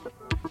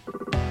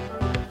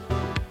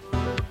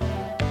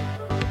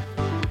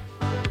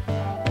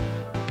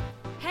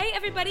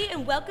everybody,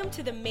 and welcome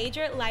to the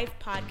Major Life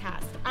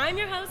Podcast. I'm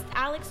your host,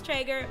 Alex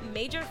Traeger,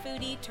 major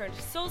foodie turned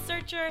soul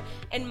searcher,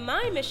 and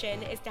my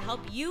mission is to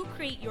help you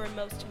create your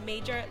most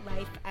major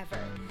life ever.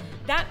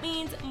 That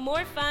means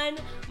more fun,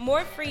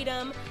 more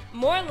freedom,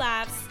 more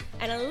laughs,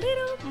 and a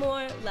little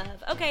more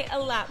love. Okay, a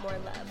lot more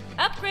love.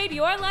 Upgrade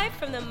your life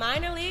from the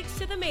minor leagues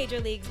to the major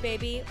leagues,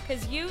 baby,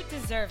 because you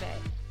deserve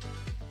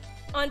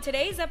it. On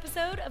today's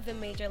episode of the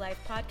Major Life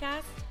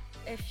Podcast,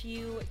 if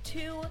you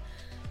too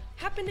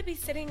happen to be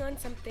sitting on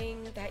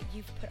something that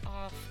you've put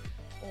off,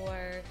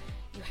 or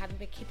you haven't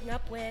been keeping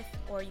up with,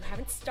 or you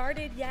haven't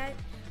started yet,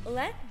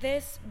 let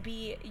this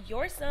be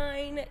your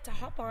sign to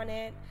hop on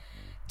it,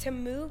 to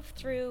move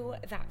through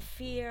that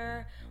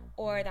fear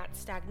or that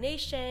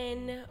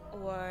stagnation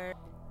or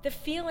the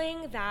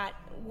feeling that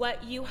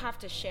what you have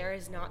to share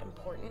is not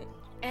important,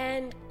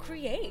 and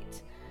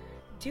create.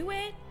 Do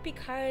it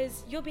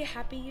because you'll be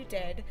happy you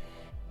did.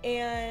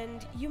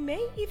 And you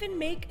may even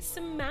make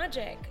some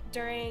magic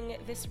during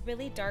this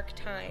really dark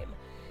time.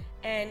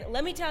 And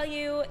let me tell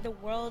you, the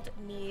world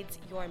needs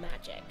your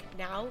magic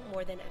now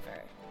more than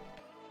ever.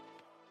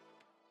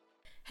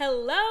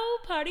 Hello,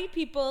 party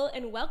people,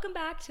 and welcome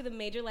back to the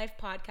Major Life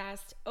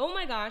Podcast. Oh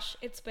my gosh,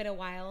 it's been a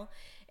while.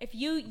 If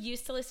you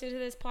used to listen to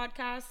this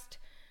podcast,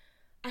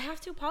 I have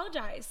to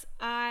apologize.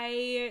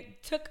 I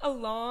took a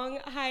long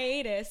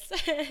hiatus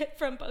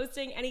from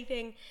posting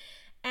anything,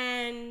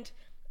 and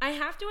I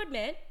have to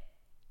admit,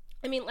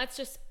 let's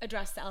just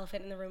address the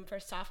elephant in the room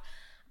first off.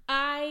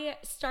 I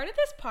started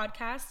this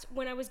podcast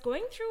when I was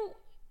going through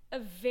a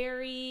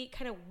very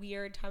kind of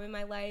weird time in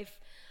my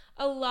life.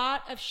 A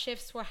lot of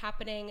shifts were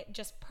happening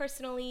just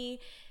personally,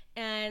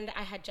 and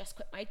I had just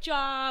quit my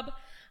job.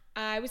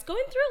 I was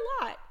going through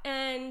a lot,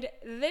 and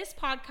this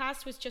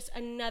podcast was just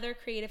another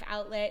creative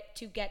outlet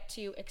to get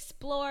to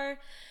explore,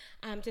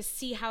 to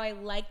see how I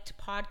liked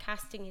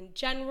podcasting in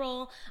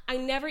general. I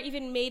never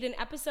even made an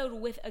episode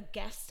with a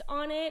guest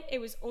on it. It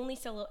was only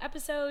solo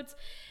episodes.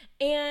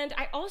 And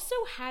I also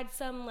had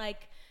some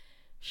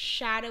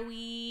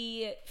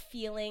shadowy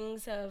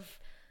feelings of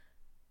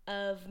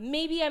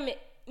maybe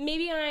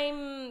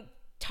I'm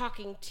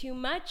talking too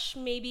much,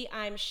 maybe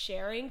I'm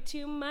sharing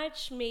too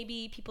much,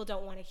 maybe people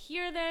don't want to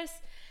hear this.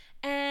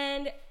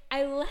 And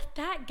I let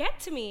that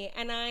get to me,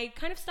 and I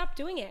kind of stopped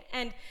doing it.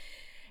 And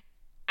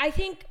I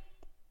think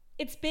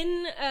it's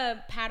been a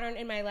pattern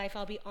in my life,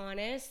 I'll be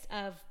honest,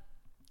 of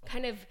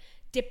kind of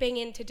dipping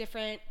into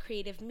different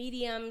creative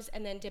mediums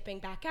and then dipping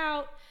back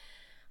out.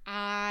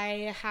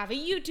 I have a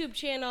YouTube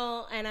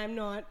channel, and I'm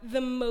not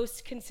the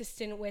most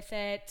consistent with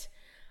it.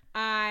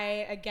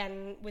 I,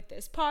 again, with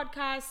this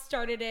podcast,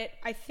 started it,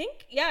 I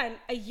think,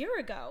 a year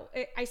ago.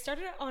 I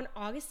started it on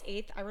August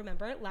 8th. I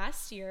remember it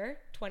last year,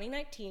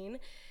 2019,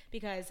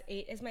 because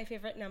 8 is my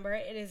favorite number.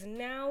 It is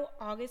now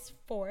August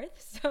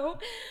 4th, so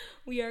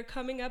we are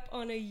coming up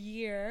on a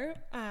year.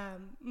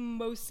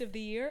 Most of the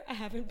year, I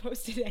haven't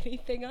posted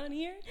anything on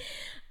here.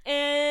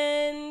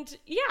 And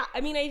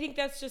I think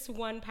that's just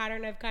one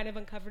pattern I've kind of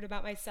uncovered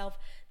about myself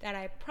that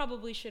I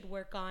probably should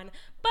work on.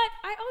 But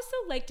I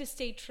also like to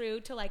stay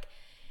true to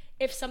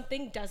if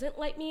something doesn't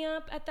light me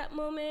up at that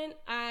moment,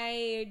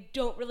 I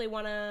don't really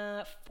want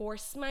to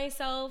force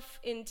myself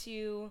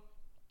into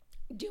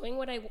doing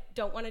what I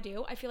don't want to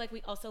do. I feel like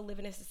we also live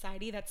in a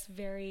society that's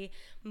very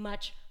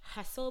much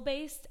hustle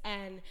based,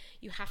 and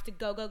you have to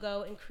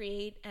go and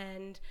create.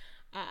 And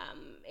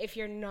if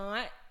you're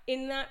not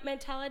in that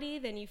mentality,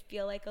 then you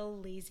feel like a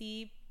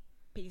lazy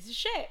piece of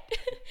shit.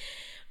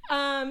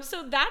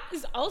 So that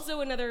is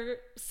also another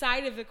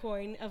side of the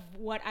coin of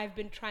what I've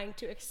been trying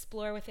to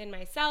explore within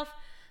myself,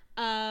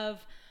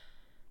 of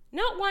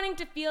not wanting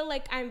to feel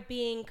like I'm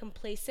being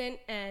complacent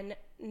and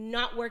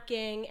not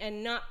working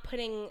and not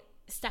putting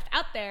stuff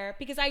out there,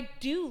 because I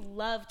do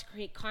love to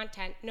create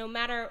content no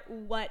matter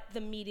what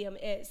the medium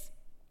is.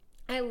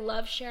 I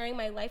love sharing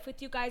my life with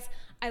you guys.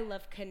 I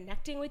love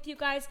connecting with you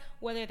guys,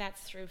 whether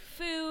that's through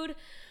food,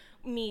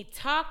 me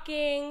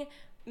talking,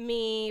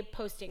 me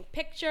posting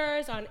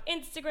pictures on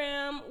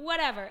Instagram,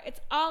 whatever.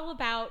 It's all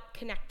about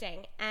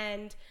connecting.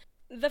 And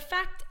the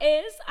fact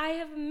is, I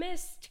have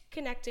missed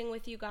connecting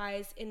with you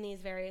guys in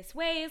these various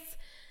ways.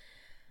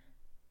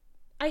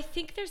 I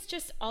think there's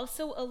just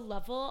also a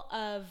level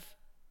of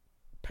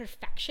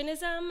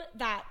perfectionism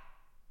that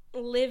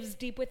lives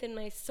deep within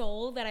my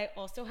soul that I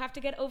also have to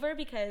get over,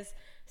 because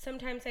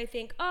sometimes I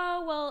think,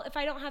 oh, well, if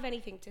I don't have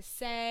anything to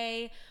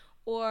say,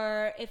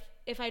 or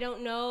if I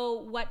don't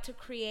know what to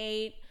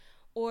create,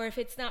 or if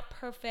it's not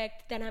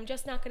perfect, then I'm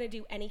just not going to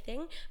do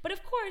anything. But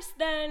of course,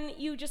 then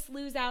you just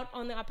lose out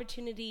on the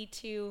opportunity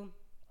to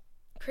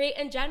create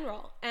in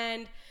general.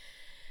 And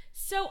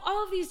so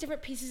all of these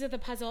different pieces of the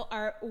puzzle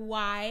are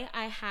why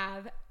I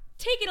have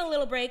taken a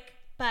little break.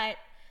 But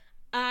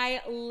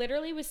I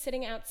literally was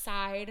sitting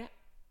outside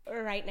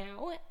right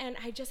now, and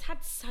I just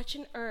had such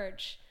an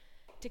urge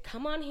to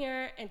come on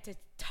here and to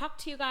talk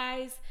to you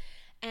guys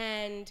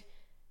and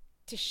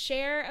to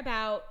share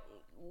about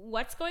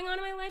what's going on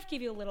in my life,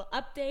 give you a little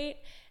update,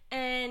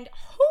 and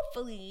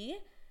hopefully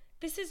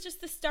this is just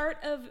the start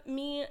of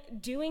me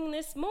doing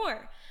this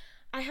more.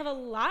 I have a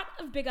lot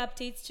of big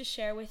updates to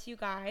share with you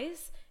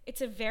guys.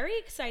 It's a very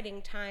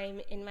exciting time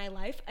in my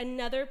life,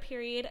 another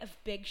period of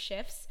big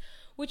shifts,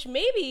 which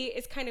maybe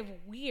is kind of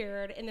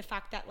weird in the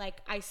fact that like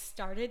I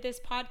started this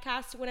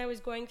podcast when I was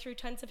going through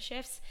tons of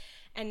shifts,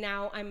 and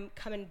now I'm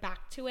coming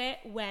back to it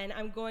when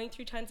I'm going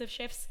through tons of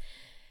shifts.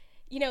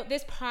 You know,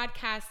 this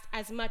podcast,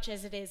 as much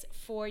as it is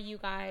for you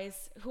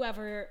guys,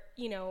 whoever,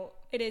 you know,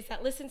 it is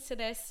that listens to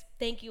this,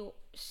 thank you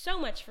so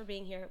much for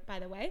being here, by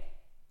the way.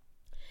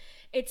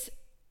 It's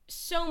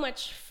so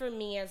much for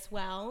me as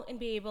well, and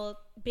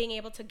being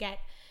able to get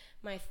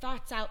my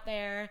thoughts out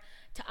there,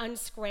 to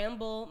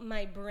unscramble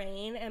my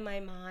brain and my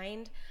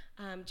mind,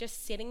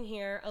 just sitting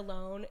here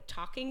alone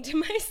talking to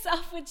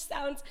myself, which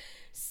sounds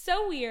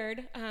so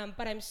weird,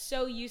 but I'm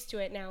so used to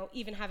it now.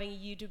 Even having a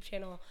YouTube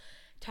channel,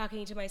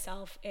 talking to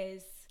myself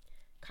is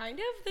kind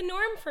of the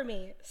norm for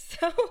me.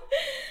 So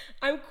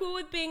I'm cool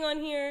with being on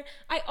here.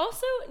 I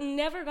also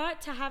never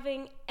got to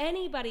having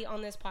anybody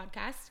on this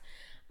podcast.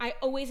 I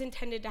always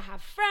intended to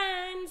have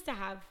friends, to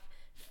have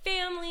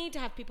family, to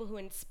have people who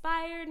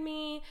inspired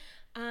me,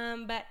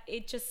 but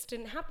it just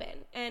didn't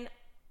happen. And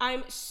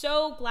I'm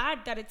so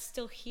glad that it's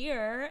still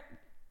here,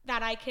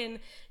 that I can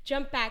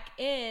jump back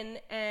in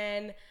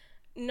and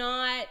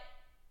not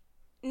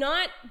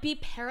be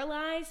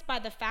paralyzed by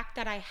the fact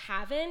that I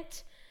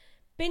haven't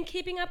been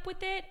keeping up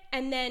with it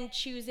and then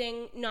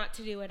choosing not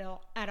to do it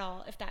at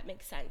all, if that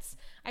makes sense.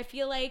 I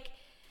feel like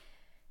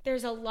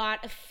there's a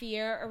lot of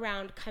fear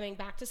around coming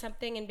back to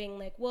something and being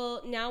like,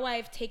 well, now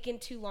I've taken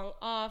too long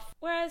off.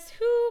 Whereas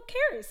who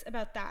cares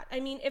about that? I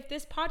mean, if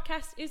this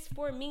podcast is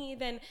for me,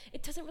 then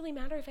it doesn't really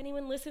matter if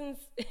anyone listens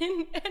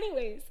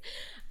anyways.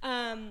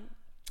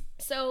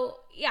 So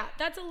yeah,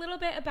 that's a little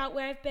bit about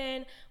where I've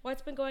been,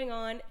 what's been going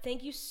on.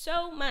 Thank you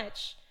so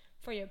much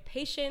for your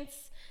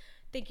patience.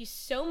 Thank you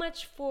so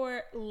much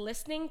for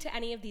listening to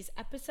any of these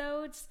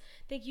episodes.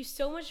 Thank you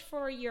so much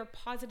for your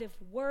positive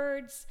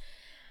words,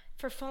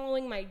 for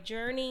following my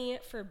journey,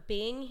 for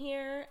being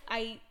here.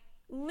 I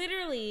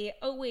literally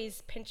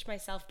always pinch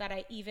myself that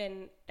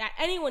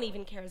anyone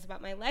even cares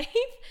about my life.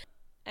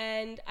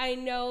 And I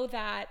know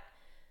that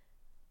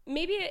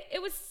maybe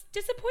it was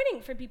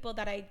disappointing for people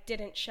that I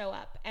didn't show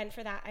up, and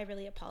for that I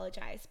really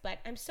apologize. But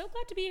I'm so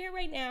glad to be here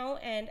right now,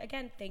 and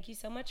again, thank you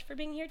so much for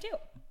being here too.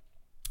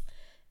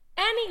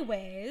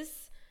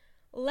 Anyways,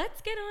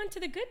 let's get on to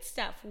the good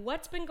stuff.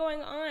 What's been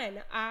going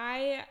on?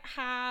 I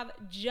have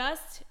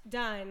just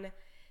done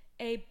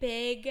a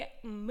big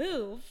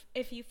move.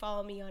 If you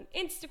follow me on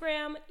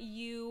Instagram,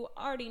 you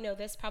already know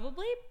this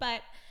probably,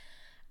 but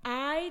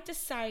I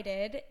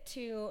decided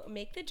to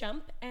make the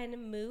jump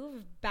and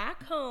move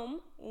back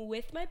home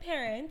with my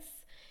parents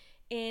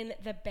in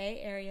the Bay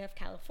Area of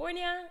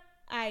California.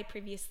 I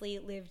previously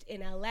lived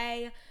in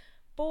LA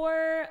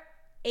for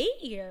 8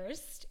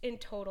 years in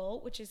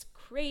total, which is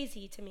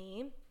crazy to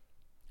me.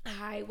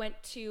 I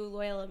went to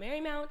Loyola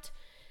Marymount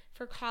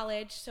for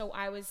college, so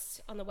I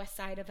was on the west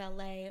side of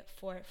LA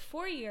for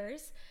 4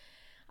 years.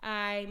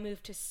 I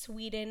moved to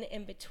Sweden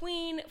in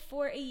between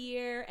for a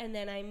year, and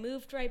then I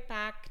moved right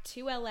back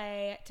to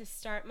LA to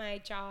start my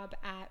job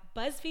at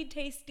BuzzFeed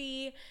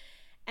Tasty,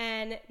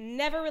 and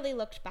never really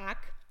looked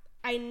back.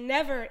 I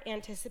never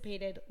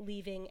anticipated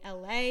leaving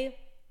LA,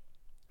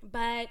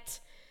 but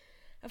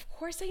of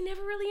course I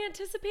never really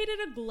anticipated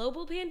a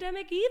global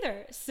pandemic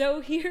either.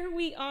 So here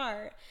we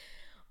are.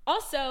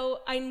 Also,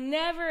 I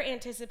never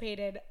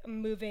anticipated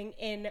moving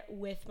in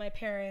with my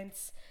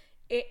parents.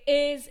 It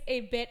is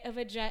a bit of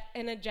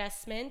an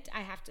adjustment,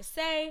 I have to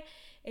say.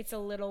 It's a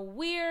little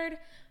weird,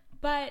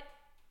 but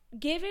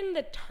given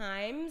the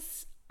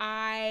times,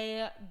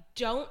 I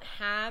don't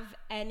have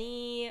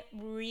any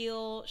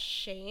real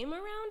shame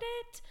around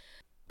it.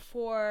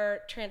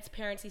 For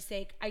transparency's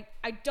sake,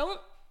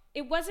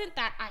 it wasn't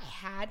that I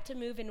had to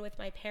move in with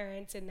my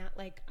parents and that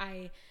like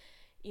I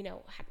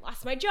had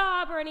lost my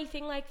job or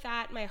anything like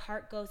that. My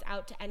heart goes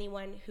out to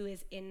anyone who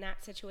is in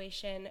that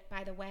situation.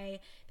 By the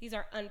way, these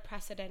are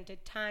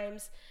unprecedented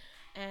times,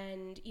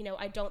 and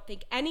I don't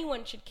think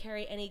anyone should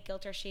carry any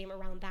guilt or shame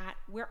around that.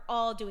 We're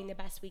all doing the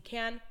best we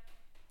can.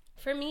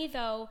 For me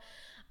though,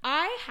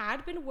 I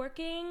had been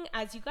working,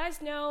 as you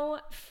guys know,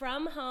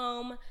 from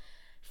home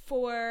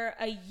for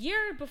a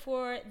year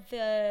before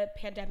the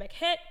pandemic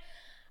hit.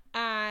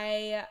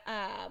 I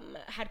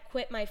had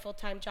quit my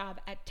full-time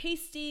job at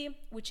Tasty,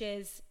 which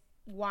is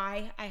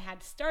why I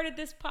had started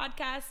this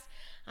podcast,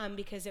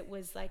 because it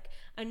was like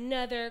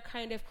another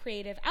kind of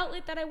creative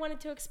outlet that I wanted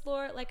to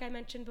explore, like I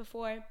mentioned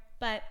before.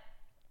 But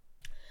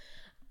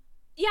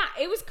yeah,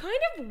 it was kind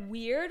of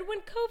weird when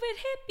COVID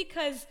hit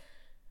because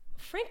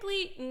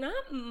frankly,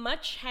 not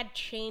much had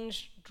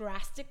changed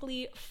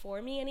drastically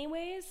for me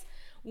anyways.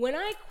 When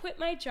I quit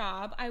my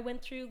job, I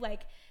went through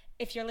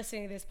if you're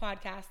listening to this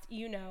podcast,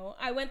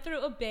 I went through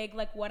a big,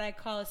 what I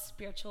call a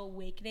spiritual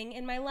awakening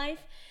in my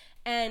life.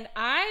 And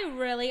I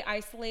really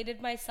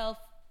isolated myself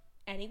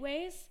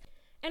anyways.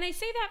 And I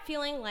say that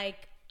feeling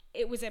like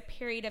it was a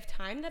period of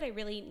time that I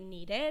really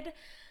needed.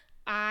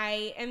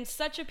 I am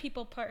such a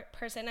people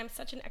person. I'm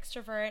such an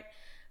extrovert.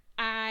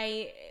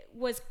 I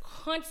was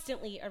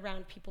constantly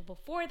around people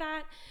before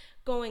that,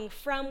 going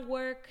from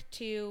work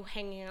to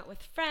hanging out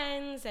with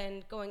friends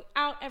and going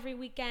out every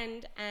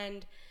weekend.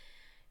 And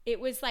it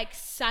was like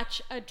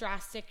such a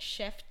drastic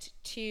shift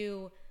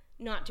to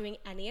not doing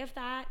any of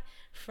that,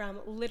 from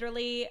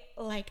literally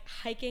like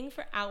hiking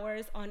for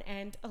hours on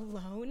end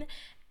alone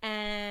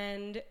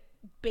and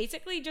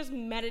basically just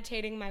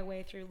meditating my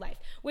way through life,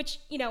 which,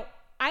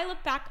 I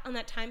look back on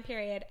that time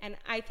period and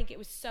I think it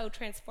was so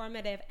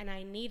transformative and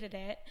I needed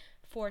it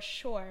for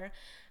sure.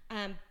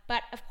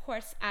 But of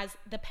course, as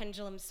the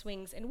pendulum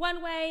swings in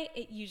one way,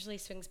 it usually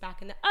swings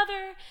back in the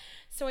other.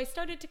 So I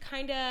started to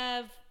kind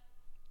of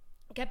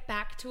get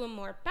back to a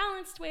more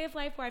balanced way of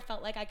life where I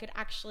felt like I could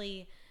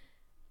actually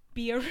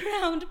be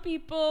around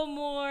people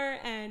more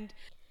and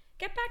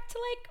get back to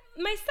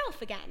like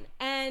myself again.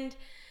 And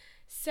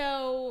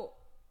so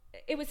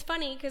it was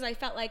funny because I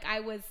felt like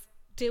I was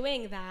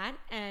doing that,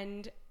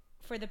 and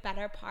for the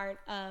better part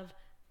of,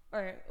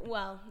 or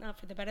well, not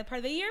for the better part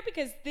of the year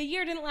because the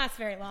year didn't last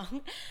very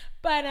long,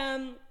 but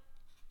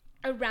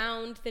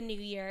around the new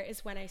year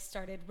is when I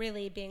started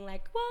really being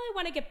like, well, I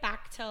want to get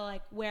back to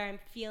like where I'm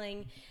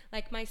feeling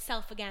like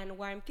myself again,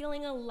 where I'm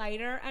feeling a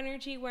lighter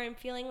energy, where I'm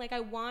feeling like I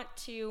want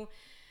to,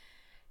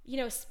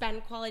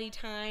 spend quality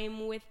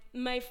time with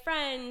my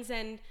friends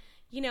and,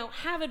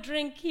 have a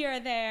drink here or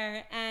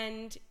there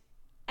and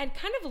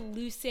kind of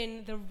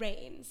loosen the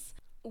reins.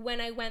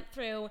 When I went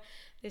through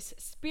this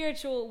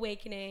spiritual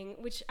awakening,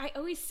 which I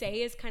always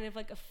say is kind of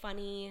like a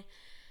funny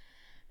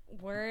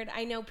word.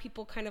 I know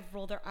people kind of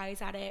roll their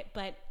eyes at it,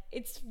 but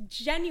it's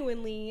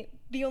genuinely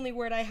the only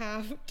word I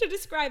have to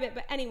describe it.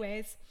 But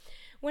anyways,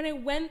 when I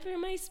went through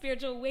my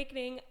spiritual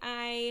awakening,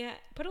 I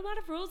put a lot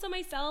of rules on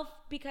myself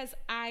because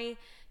I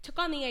took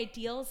on the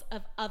ideals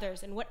of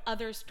others and what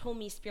others told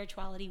me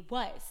spirituality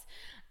was.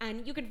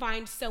 And you can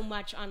find so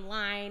much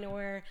online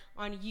or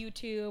on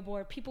YouTube,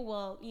 or people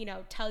will,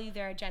 tell you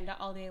their agenda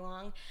all day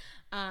long.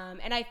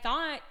 And I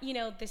thought,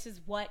 this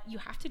is what you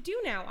have to do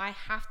now. I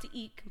have to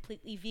eat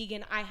completely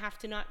vegan. I have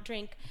to not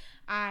drink.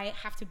 I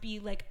have to be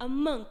like a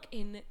monk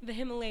in the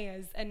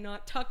Himalayas and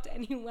not talk to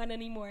anyone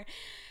anymore,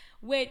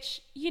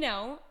 which,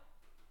 to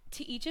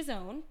each his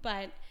own.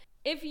 But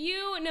if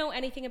you know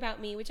anything about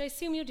me, which I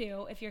assume you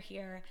do if you're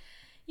here,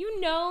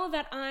 you know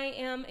that I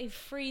am a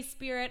free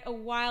spirit, a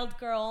wild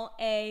girl,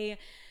 a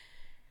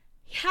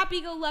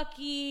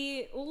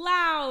happy-go-lucky,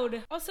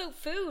 loud. Also,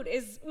 food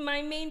is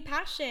my main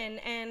passion,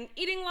 and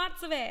eating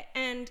lots of it,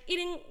 and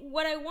eating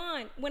what I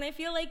want when I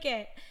feel like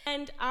it.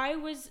 And I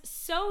was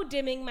so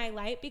dimming my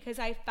light because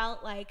I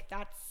felt like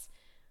that's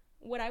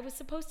what I was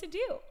supposed to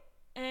do.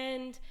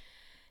 And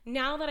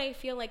now that I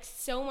feel like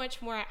so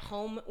much more at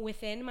home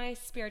within my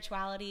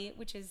spirituality,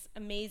 which is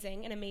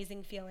amazing, an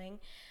amazing feeling,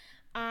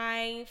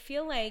 I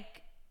feel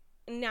like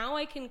now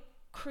I can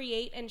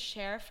create and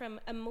share from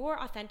a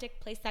more authentic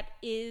place that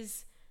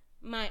is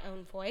my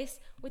own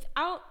voice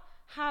without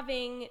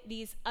having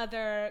these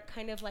other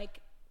kind of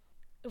like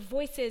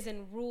voices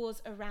and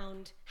rules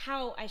around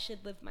how I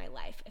should live my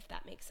life, if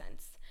that makes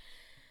sense.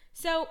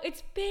 So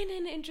it's been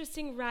an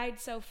interesting ride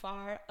so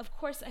far. Of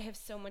course, I have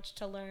so much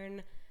to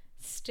learn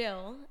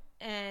still,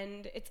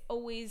 and it's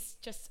always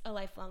just a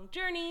lifelong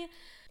journey.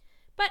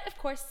 But of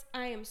course,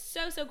 I am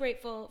so, so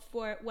grateful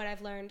for what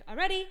I've learned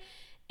already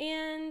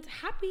and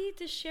happy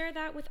to share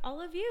that with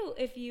all of you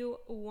if you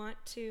want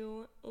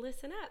to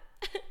listen up.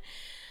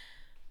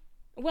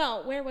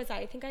 Well, where was I?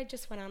 I think I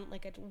just went on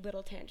like a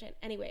little tangent.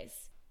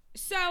 Anyways,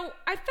 so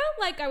I felt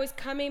like I was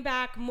coming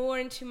back more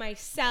into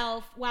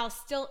myself while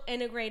still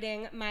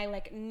integrating my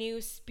like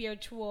new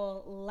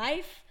spiritual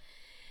life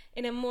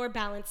in a more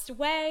balanced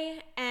way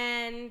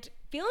and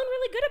feeling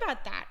really good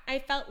about that. I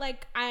felt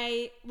like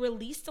I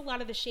released a lot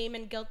of the shame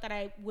and guilt that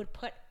I would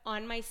put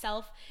on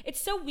myself.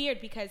 It's so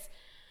weird because,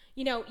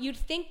 you'd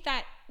think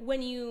that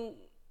when you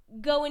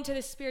go into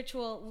the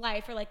spiritual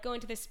life or like go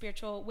into this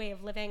spiritual way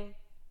of living,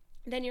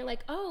 then you're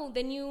like, oh,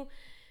 then you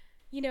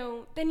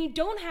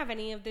don't have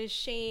any of this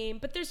shame.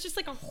 But there's just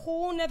like a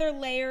whole nother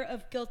layer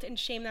of guilt and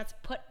shame that's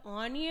put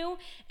on you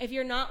if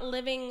you're not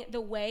living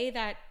the way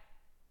that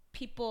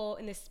people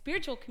in the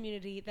spiritual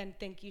community then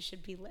think you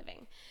should be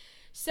living.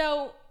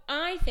 So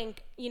I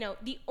think,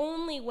 the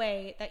only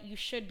way that you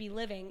should be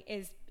living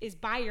is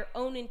by your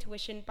own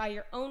intuition, by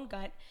your own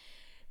gut,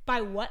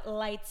 by what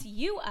lights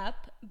you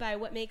up, by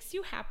what makes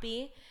you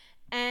happy.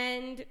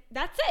 And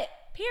that's it,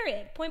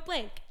 period, point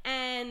blank.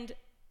 And,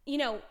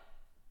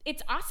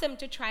 it's awesome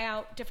to try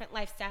out different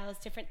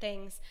lifestyles, different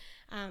things,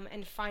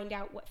 and find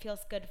out what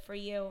feels good for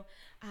you.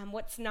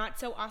 What's not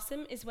so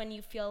awesome is when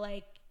you feel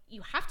like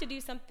you have to do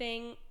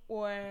something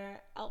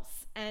or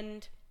else.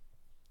 And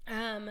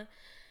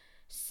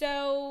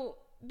so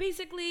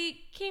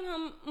basically came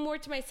home more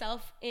to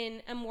myself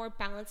in a more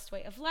balanced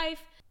way of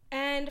life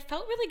and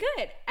felt really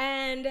good.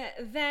 And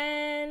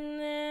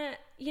then,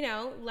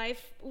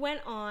 life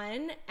went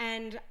on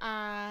and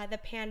the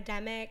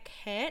pandemic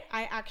hit.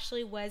 I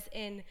actually was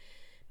in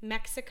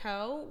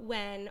Mexico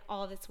when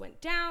all this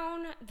went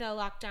down, the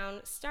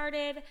lockdown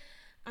started.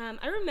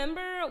 I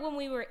remember when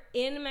we were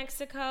in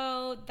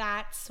Mexico,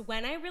 that's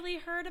when I really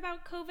heard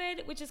about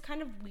COVID, which is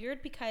kind of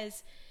weird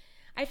because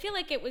I feel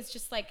like it was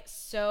just like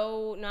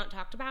so not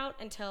talked about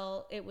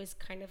until it was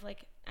kind of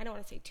like, I don't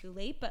want to say too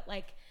late, but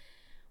like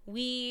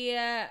we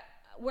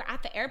were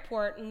at the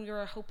airport and we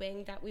were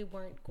hoping that we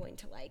weren't going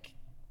to like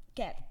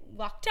get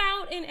locked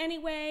out in any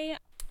way.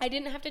 I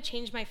didn't have to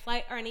change my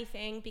flight or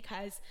anything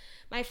because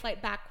my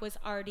flight back was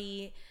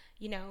already,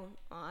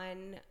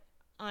 on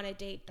a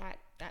date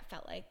that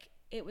felt like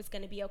it was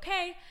going to be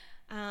okay.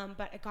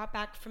 But I got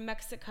back from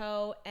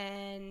Mexico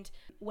and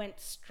went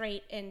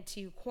straight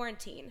into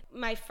quarantine.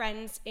 My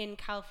friends in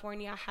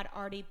California had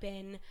already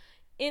been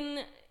in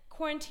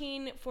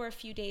quarantine for a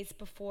few days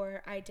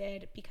before I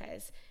did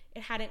because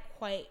it hadn't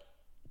quite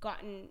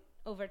gotten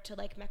over to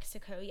like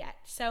Mexico yet.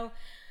 So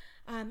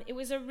it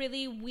was a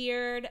really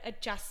weird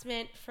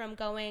adjustment from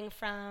going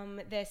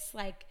from this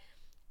like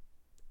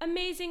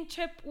amazing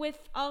trip with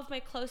all of my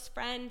close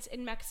friends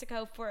in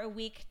Mexico for a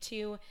week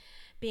to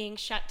being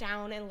shut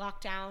down and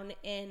locked down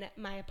in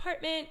my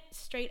apartment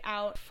straight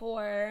out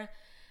for,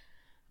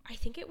 I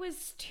think it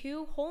was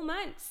 2 whole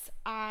months.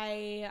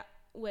 It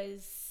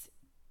was,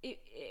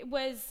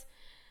 it's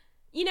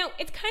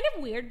kind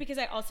of weird because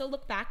I also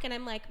look back and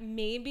I'm like,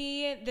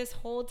 maybe this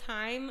whole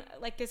time,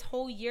 like this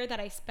whole year that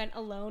I spent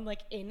alone,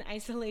 like in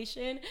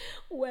isolation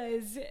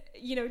was,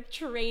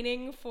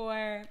 training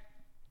for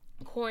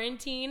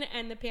quarantine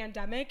and the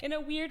pandemic in a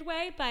weird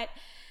way. But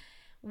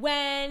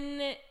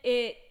when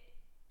it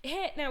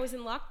hit and I was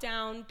in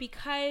lockdown,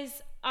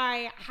 because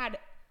I had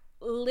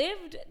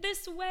lived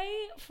this way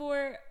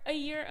for a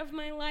year of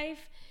my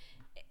life,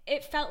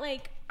 it felt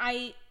like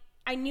I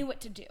knew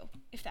what to do,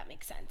 if that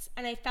makes sense.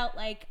 And I felt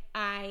like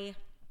I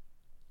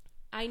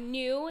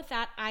knew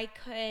that I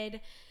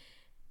could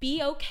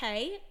be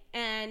okay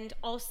and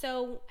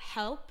also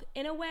help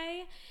in a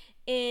way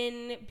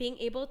in being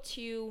able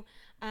to,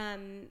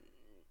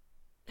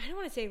 I don't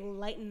want to say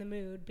lighten the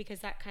mood because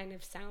that kind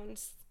of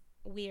sounds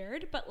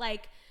weird, but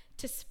like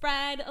to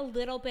spread a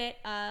little bit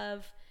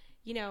of,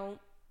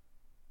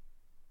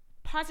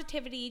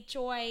 positivity,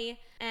 joy.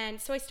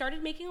 And so I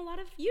started making a lot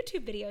of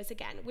YouTube videos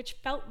again, which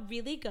felt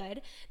really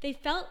good. They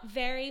felt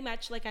very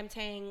much like I'm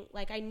saying,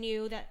 like I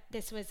knew that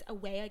this was a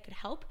way I could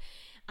help,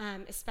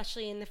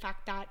 especially in the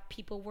fact that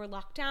people were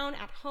locked down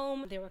at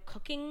home. They were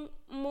cooking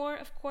more,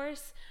 of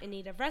course, in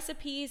need of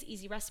recipes,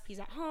 easy recipes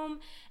at home.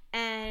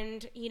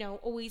 And,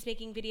 always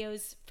making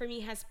videos for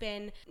me has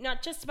been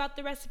not just about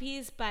the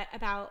recipes, but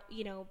about,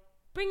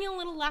 bringing a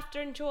little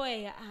laughter and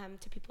joy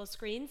to people's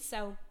screens.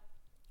 So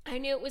I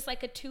knew it was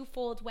like a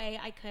twofold way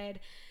I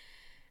could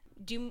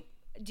do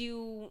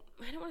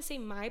I don't want to say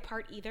my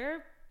part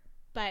either,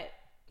 but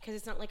because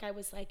it's not like I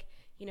was like,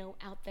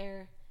 out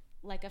there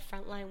like a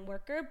frontline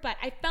worker, but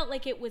I felt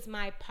like it was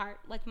my part,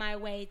 like my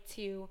way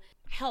to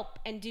help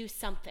and do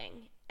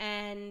something.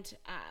 And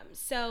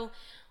so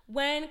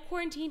when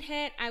quarantine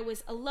hit, I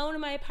was alone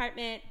in my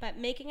apartment, but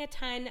making a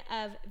ton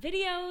of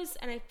videos,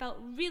 and I felt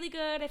really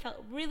good. I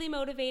felt really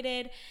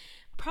motivated,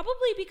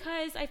 probably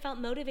because I felt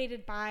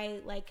motivated by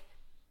like,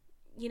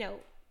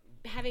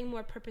 having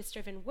more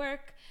purpose-driven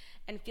work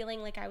and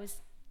feeling like I was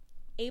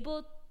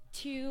able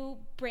to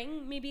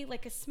bring maybe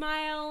like a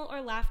smile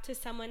or laugh to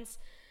someone's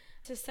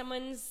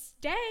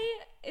day,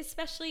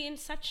 especially in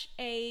such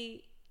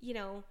a,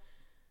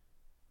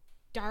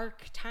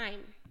 dark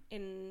time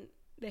in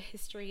the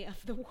history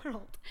of the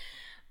world.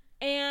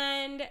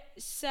 And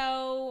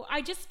so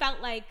I just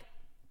felt like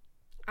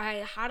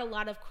I had a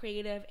lot of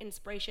creative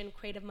inspiration,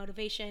 creative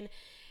motivation.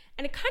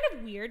 And it kind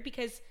of weird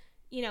because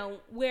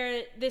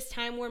where this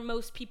time where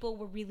most people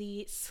were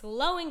really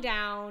slowing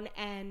down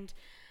and,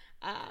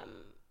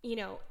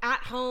 at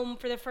home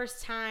for the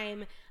first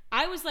time,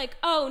 I was like,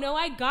 oh no,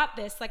 I got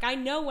this. Like, I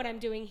know what I'm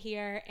doing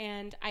here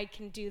and I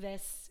can do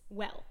this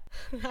well.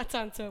 That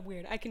sounds so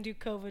weird. I can do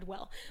COVID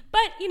well.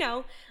 But,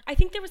 I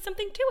think there was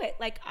something to it.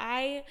 Like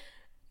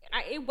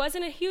it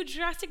wasn't a huge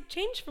drastic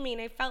change for me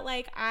and I felt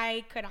like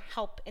I could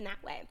help in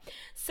that way.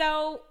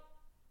 So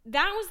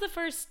that was the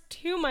first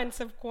 2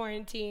 months of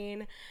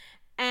quarantine.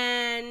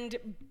 And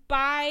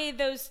by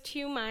those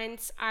 2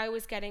 months, I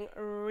was getting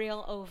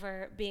real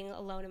over being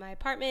alone in my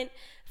apartment.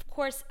 Of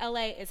course,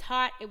 LA is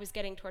hot. It was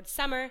getting towards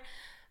summer.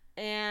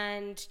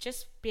 And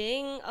just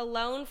being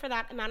alone for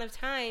that amount of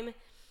time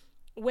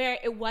where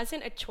it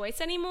wasn't a choice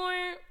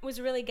anymore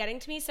was really getting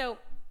to me. So,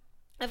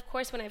 of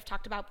course, when I've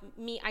talked about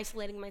me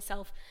isolating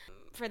myself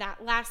for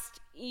that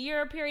last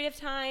year period of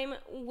time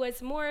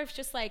was more of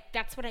just like,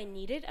 that's what I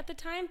needed at the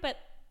time. But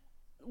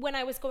when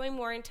I was going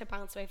more into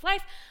balanced way of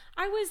life,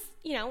 I was,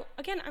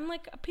 again, I'm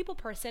like a people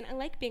person. I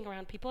like being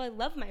around people. I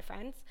love my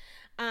friends.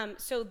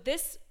 So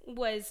this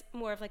was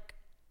more of like,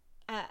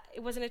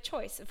 it wasn't a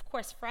choice, of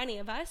course, for any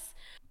of us.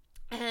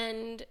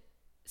 And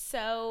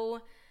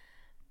so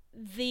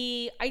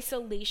the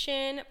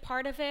isolation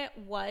part of it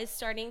was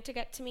starting to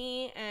get to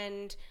me.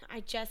 And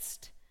I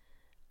just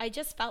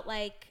felt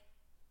like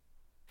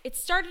it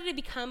started to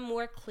become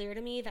more clear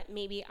to me that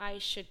maybe I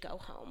should go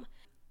home.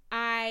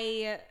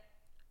 I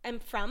am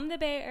from the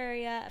Bay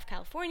Area of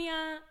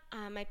California.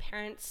 My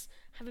parents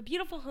have a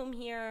beautiful home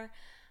here.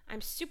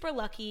 I'm super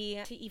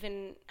lucky to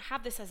even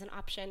have this as an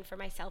option for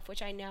myself,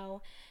 which I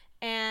know.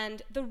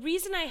 And the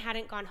reason I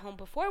hadn't gone home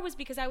before was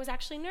because I was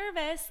actually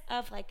nervous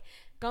of like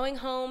going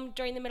home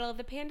during the middle of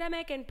the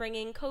pandemic and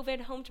bringing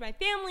COVID home to my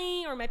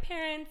family or my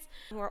parents,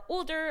 who are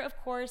older, of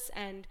course,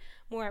 and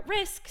more at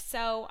risk.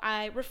 So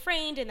I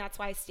refrained, and that's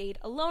why I stayed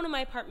alone in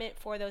my apartment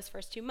for those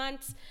first 2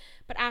 months.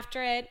 But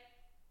after it,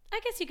 I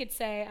guess you could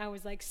say I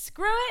was like,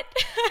 screw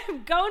it,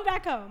 I'm going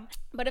back home.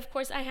 But of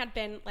course, I had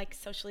been like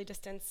socially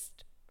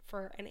distanced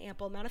for an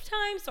ample amount of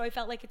time, so I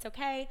felt like it's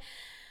okay.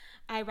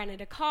 I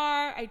rented a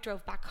car, I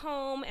drove back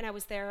home, and I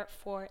was there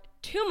for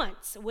 2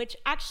 months, which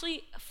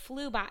actually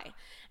flew by.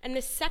 And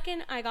the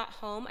second I got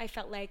home, I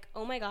felt like,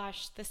 oh my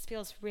gosh, this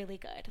feels really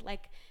good.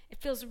 Like, it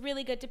feels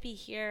really good to be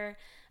here.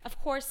 Of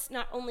course,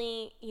 not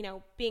only,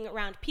 being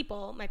around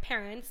people, my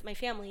parents, my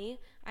family.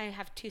 I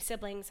have 2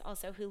 siblings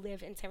also who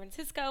live in San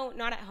Francisco,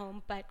 not at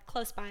home, but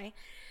close by.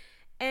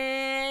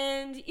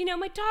 And,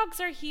 my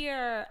dogs are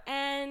here,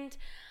 and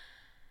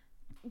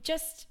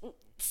just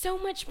so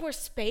much more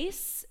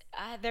space.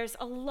 There's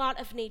a lot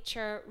of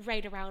nature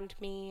right around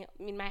me.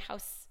 I mean, my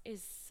house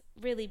is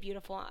really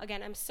beautiful.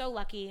 Again, I'm so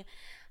lucky,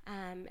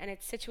 and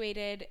it's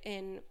situated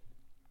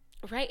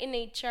right in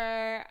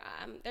nature.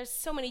 There's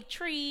so many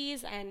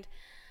trees and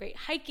great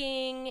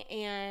hiking,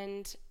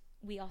 and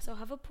we also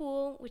have a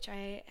pool, which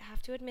I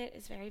have to admit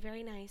is very,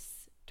 very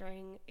nice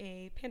during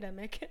a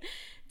pandemic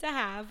to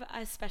have,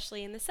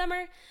 especially in the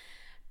summer.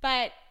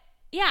 But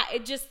yeah,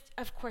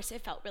 of course,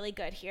 it felt really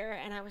good here.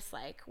 And I was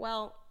like,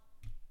 well,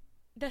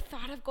 the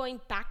thought of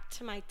going back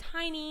to my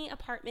tiny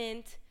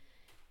apartment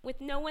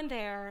with no one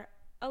there,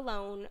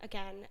 alone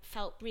again,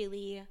 felt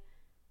really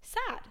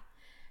sad.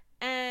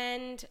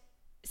 And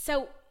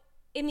so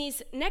in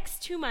these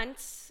next 2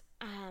 months,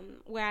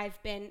 where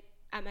I've been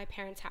at my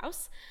parents'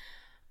 house,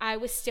 I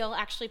was still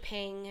actually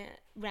paying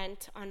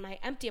rent on my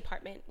empty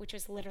apartment, which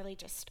was literally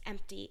just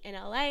empty in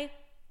LA.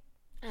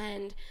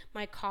 And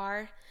my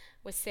car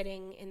was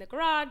sitting in the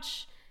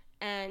garage,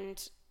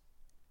 and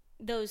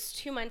those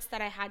 2 months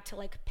that I had to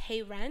like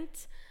pay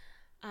rent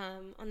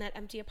on that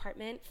empty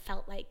apartment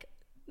felt like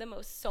the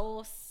most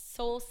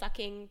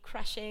soul-sucking,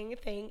 crushing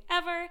thing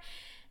ever.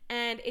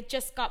 And it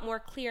just got more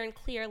clear and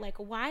clear, like,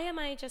 why am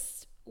I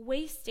just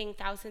wasting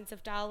thousands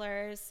of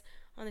dollars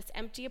on this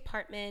empty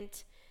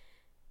apartment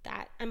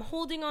that I'm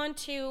holding on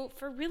to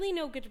for really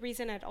no good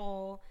reason at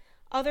all,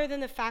 other than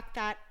the fact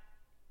that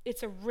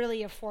it's a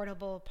really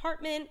affordable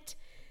apartment.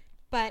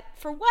 But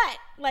for what?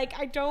 Like,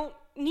 I don't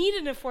need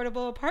an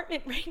affordable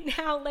apartment right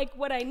now. Like,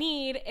 what I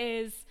need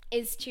is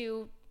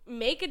to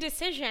make a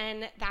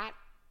decision that,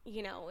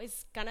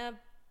 is gonna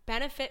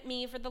benefit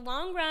me for the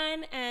long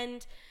run.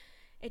 And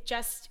it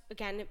just,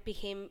 again, it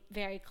became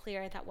very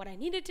clear that what I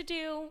needed to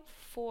do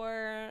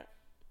for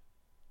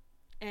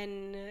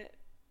an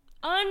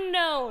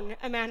unknown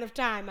amount of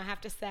time, I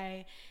have to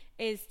say,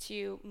 is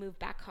to move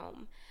back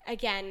home.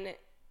 Again,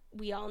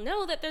 we all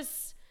know that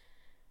there's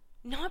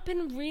not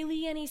been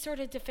really any sort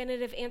of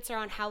definitive answer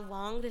on how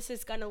long this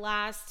is going to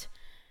last.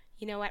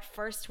 At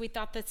first we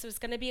thought this was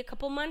going to be a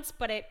couple months,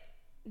 but it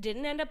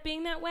didn't end up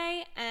being that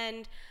way.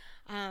 And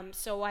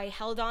so I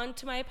held on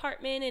to my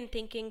apartment and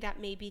thinking that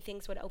maybe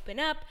things would open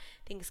up.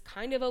 Things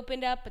kind of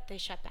opened up, but they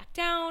shut back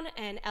down.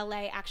 And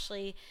LA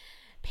actually,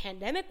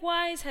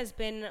 pandemic-wise, has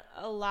been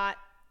a lot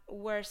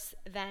worse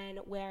than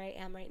where I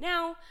am right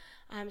now.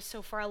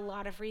 So for a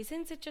lot of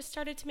reasons, it just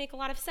started to make a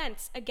lot of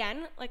sense.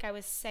 Again, like I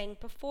was saying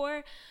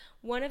before,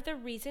 one of the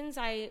reasons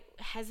I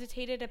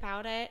hesitated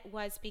about it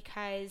was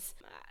because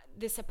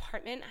this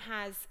apartment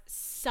has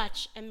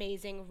such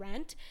amazing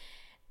rent.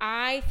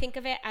 I think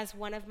of it as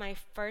one of my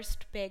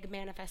first big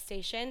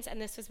manifestations,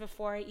 and this was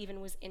before I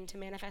even was into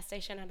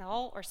manifestation at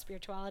all, or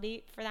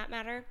spirituality for that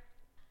matter.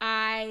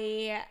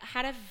 I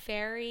had a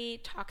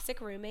very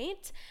toxic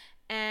roommate,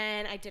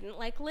 and I didn't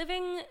like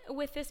living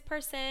with this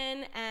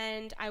person,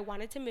 and I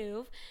wanted to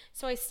move.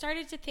 So I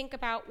started to think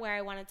about where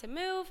I wanted to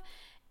move,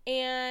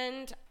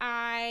 and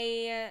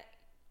I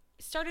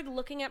started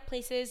looking at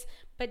places,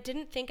 but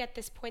didn't think at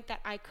this point that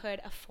I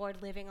could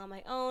afford living on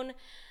my own.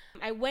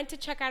 I went to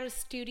check out a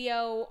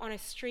studio on a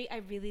street I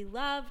really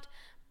loved,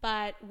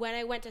 but when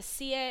I went to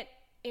see it,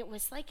 it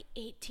was like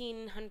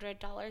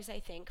 $1,800, I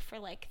think, for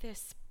like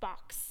this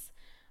box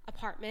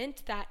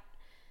apartment that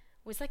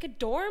was like a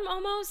dorm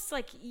almost.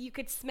 Like, you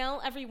could smell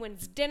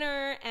everyone's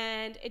dinner,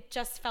 and it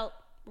just felt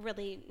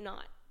really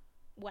not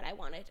what I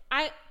wanted.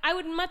 I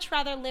would much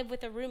rather live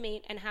with a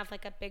roommate and have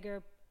like a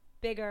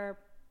bigger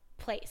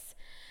place.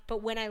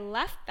 But when I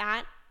left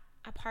that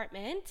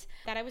apartment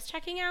that I was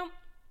checking out,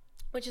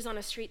 which is on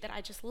a street that I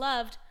just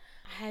loved,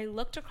 I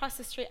looked across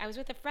the street. I was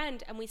with a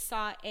friend, and we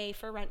saw a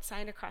for rent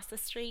sign across the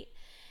street,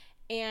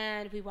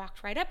 and we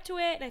walked right up to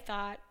it, and I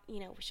thought,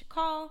 we should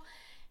call.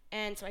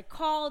 And so I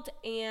called,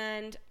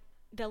 and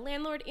the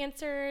landlord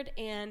answered,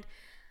 and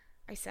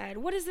I said,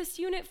 what is this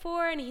unit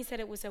for? And he said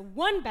it was a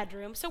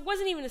 1-bedroom. So it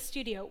wasn't even a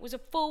studio. It was a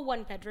full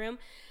 1-bedroom.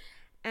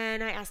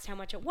 And I asked how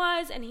much it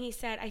was, and he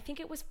said, I think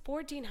it was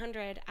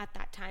 $1,400 at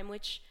that time,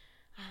 which,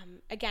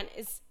 again,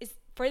 is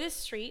for this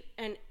street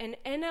and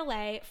in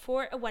LA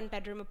for a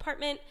 1-bedroom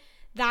apartment.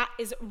 That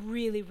is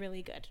really,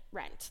 really good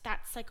rent.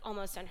 That's like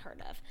almost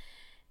unheard of.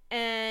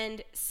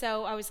 And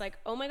so I was like,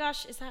 oh my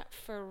gosh, is that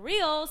for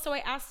real? So I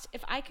asked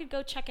if I could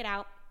go check it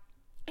out.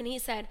 And he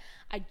said,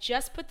 I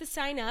just put the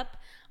sign up.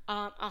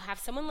 I'll have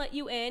someone let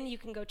you in. You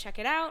can go check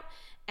it out.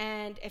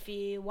 And if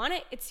you want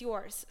it, it's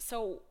yours.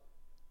 So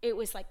it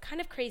was like kind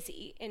of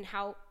crazy in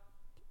how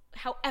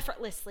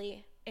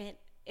effortlessly it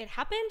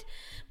happened.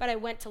 But I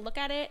went to look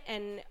at it,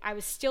 and I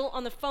was still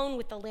on the phone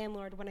with the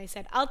landlord when I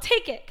said, I'll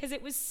take it, because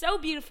it was so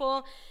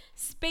beautiful,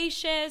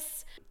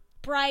 spacious,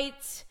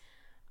 bright,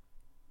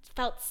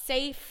 felt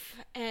safe,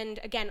 and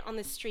again, on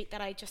the street that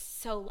I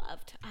just so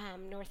loved.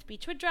 North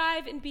Beechwood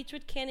Drive in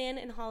Beechwood Canyon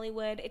in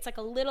Hollywood. It's like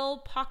a little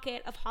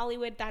pocket of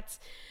Hollywood that's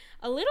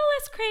a little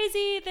less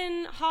crazy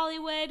than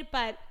Hollywood,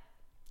 but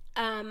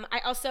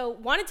I also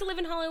wanted to live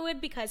in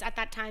Hollywood because at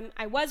that time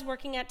I was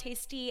working at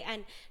Tasty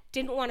and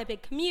didn't want a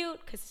big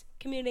commute, because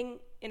commuting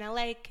in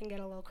LA can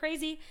get a little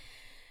crazy.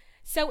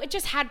 So it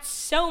just had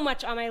so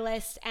much on my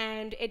list,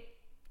 and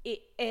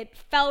it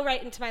fell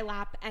right into my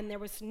lap, and there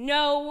was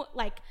no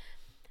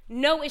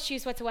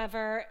issues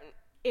whatsoever.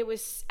 It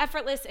was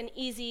effortless and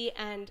easy.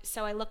 And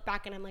so I look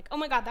back and I'm like, oh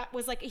my God, that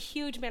was like a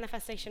huge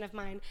manifestation of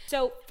mine.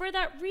 So for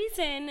that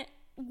reason,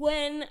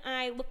 when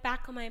I look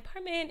back on my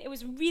apartment, it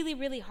was really,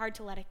 really hard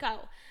to let it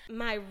go.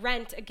 My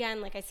rent, again,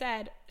 like I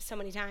said so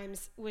many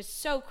times, was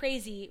so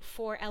crazy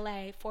for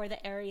LA, for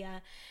the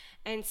area.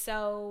 And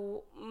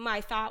so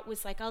my thought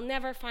was like, I'll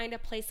never find a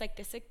place like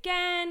this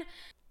again.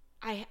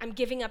 I'm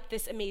giving up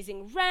this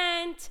amazing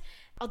rent.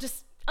 I'll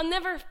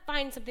never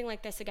find something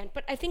like this again.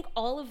 But I think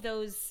all of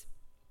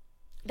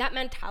that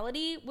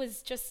mentality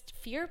was just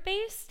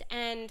fear-based.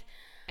 And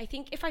I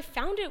think if I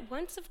found it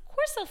once, of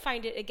course I'll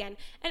find it again.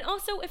 And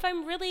also if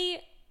I'm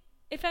really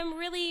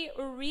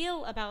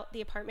real about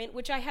the apartment,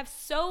 which I have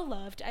so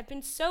loved, I've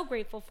been so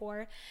grateful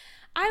for,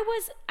 I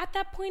was at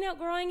that point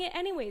outgrowing it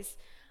anyways.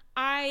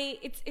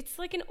 It's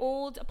like an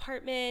old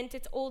apartment.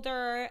 It's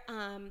older.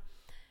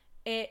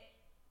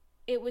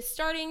 It was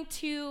starting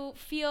to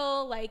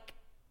feel like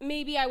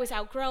maybe I was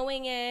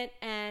outgrowing it,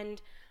 and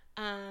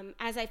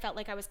as I felt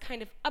like I was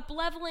kind of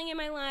up-leveling in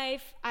my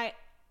life, I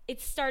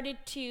started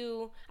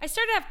to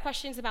have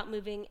questions about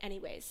moving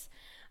anyways.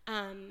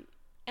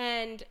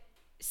 And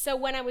so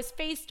when I was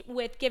faced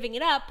with giving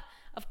it up,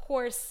 of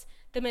course,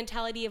 the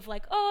mentality of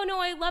like, oh no,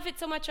 I love it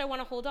so much, I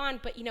want to hold on.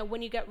 But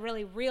when you get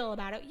really real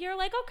about it, you're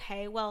like,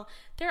 okay, well,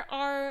 there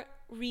are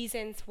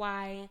reasons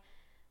why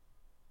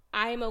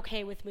I'm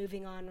okay with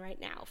moving on right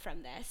now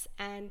from this.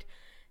 And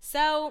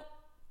so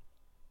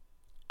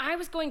I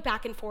was going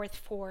back and forth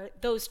for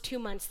those 2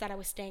 months that I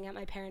was staying at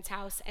my parents'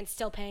 house and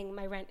still paying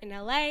my rent in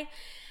LA.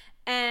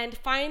 And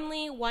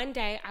finally, one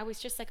day, I was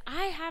just like,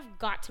 I have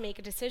got to make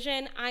a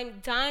decision. I'm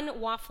done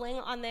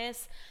waffling on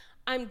this.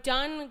 I'm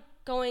done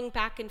going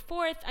back and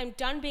forth. I'm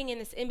done being in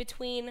this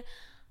in-between.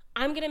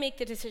 I'm going to make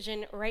the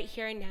decision right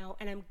here and now,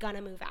 and I'm going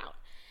to move out.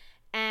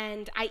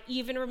 And I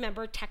even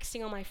remember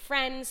texting all my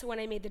friends when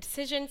I made the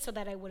decision so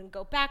that I wouldn't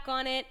go back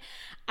on it.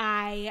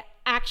 I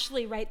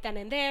actually, right then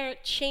and there,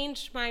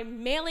 changed my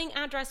mailing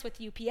address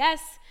with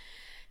UPS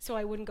so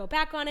I wouldn't go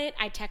back on it.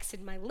 I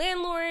texted my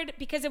landlord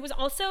because it was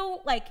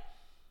also like,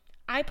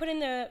 I put in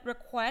the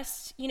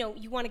request,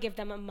 you want to give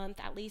them a month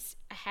at least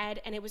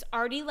ahead, and it was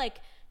already like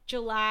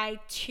July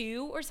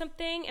 2 or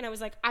something, and I was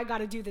like, I got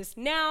to do this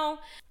now.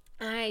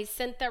 I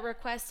sent that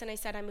request and I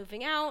said, I'm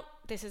moving out.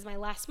 This is my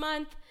last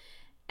month.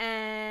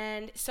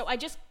 And so I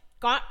just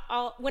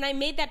when I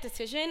made that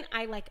decision,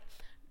 I like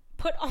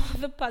put all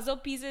the puzzle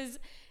pieces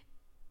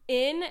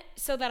in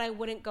so that I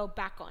wouldn't go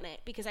back on it,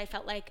 because I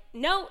felt like,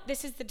 no,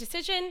 this is the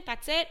decision.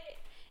 That's it.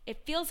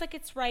 It feels like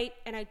it's right,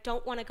 and I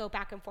don't want to go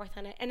back and forth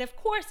on it. And of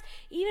course,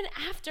 even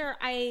after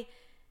I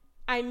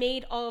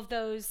made all of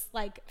those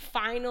like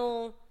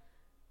final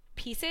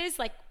pieces,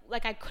 like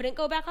I couldn't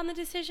go back on the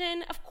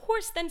decision, of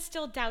course, then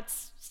still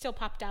doubts still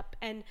popped up,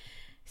 and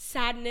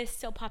sadness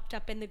still popped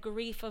up, and the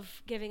grief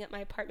of giving up my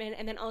apartment,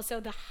 and then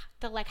also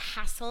the like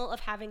hassle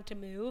of having to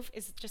move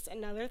is just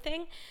another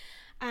thing.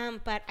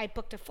 But I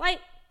booked a flight.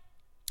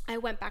 I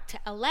went back to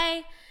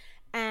LA,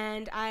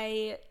 and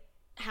I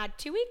had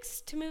 2 weeks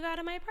to move out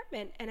of my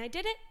apartment, and I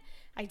did it.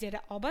 I did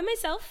it all by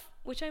myself,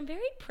 which I'm very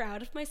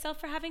proud of myself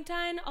for having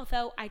done,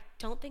 although I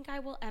don't think I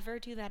will ever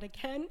do that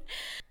again.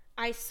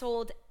 I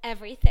sold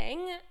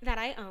everything that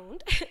I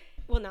owned.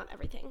 Well, not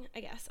everything,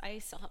 I guess. I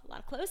still have a lot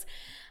of clothes.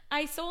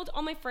 I sold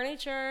all my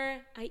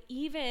furniture. I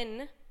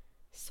even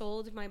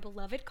sold my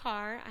beloved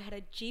car. I had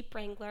a Jeep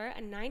Wrangler,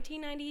 a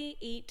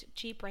 1998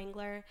 Jeep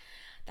Wrangler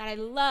that I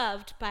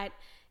loved, but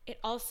it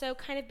also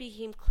kind of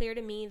became clear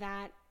to me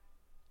that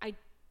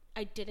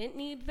I didn't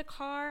need the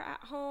car at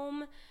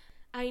home.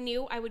 I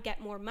knew I would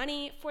get more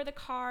money for the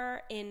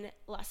car in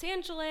Los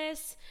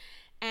Angeles,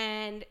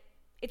 and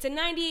it's a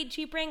 98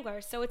 Jeep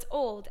Wrangler, so it's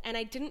old, and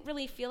I didn't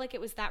really feel like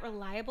it was that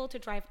reliable to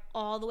drive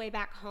all the way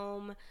back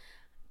home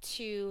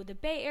to the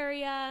Bay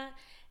Area.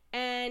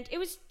 And it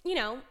was,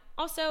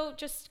 also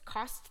just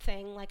cost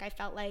thing. Like I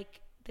felt like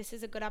this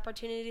is a good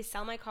opportunity to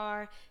sell my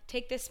car,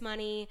 take this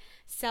money,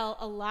 sell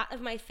a lot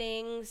of my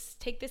things,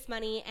 take this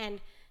money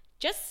and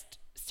just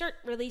start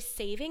really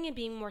saving and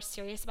being more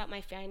serious about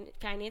my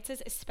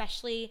finances,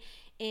 especially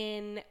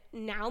in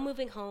now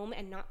moving home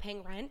and not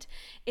paying rent.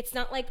 It's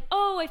not like,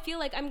 oh, I feel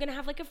like I'm gonna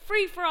have like a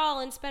free for all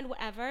and spend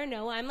whatever.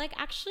 No, I'm like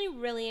actually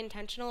really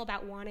intentional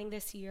about wanting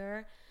this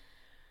year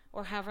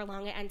or however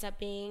long it ends up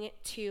being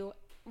to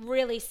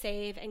really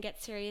save and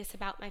get serious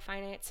about my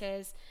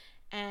finances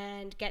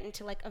and get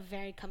into like a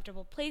very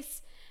comfortable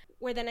place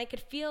where then I could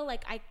feel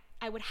like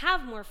I would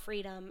have more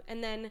freedom.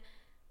 And then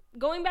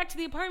going back to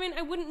the apartment,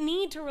 I wouldn't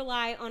need to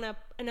rely on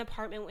an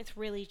apartment with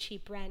really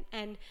cheap rent.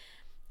 And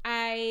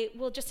I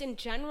will just in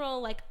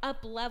general like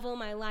up level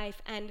my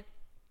life. And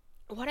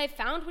what I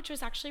found, which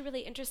was actually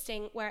really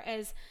interesting,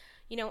 whereas,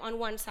 on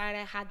one side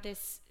I had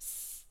this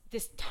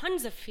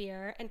tons of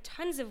fear and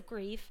tons of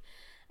grief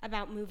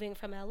about moving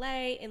from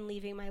LA and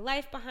leaving my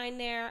life behind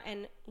there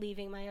and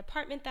leaving my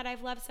apartment that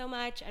I've loved so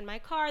much and my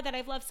car that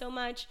I've loved so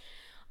much,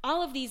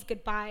 all of these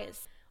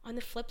goodbyes. On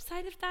the flip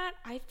side of that,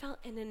 I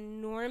felt an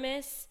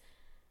enormous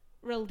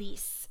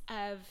release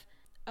of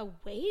a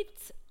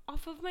weight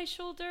off of my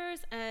shoulders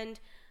and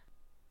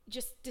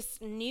just this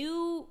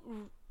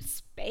new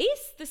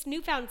space, this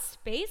newfound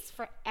space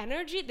for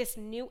energy, this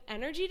new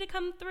energy to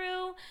come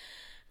through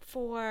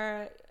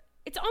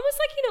it's almost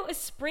like, a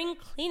spring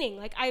cleaning.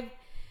 Like I've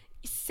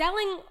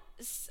selling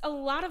a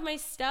lot of my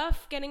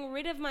stuff, getting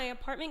rid of my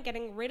apartment,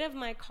 getting rid of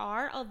my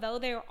car, although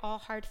they're all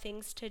hard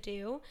things to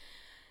do,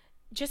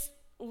 just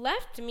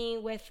left me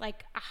with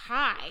like a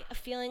high, a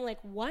feeling like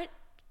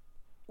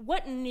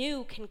what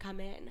new can come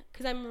in,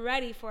 because I'm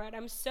ready for it.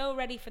 I'm so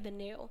ready for the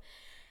new.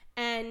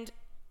 And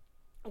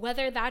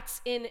whether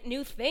that's in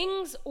new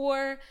things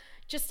or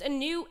just a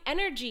new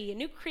energy, a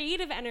new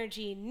creative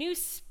energy, new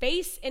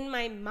space in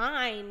my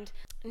mind,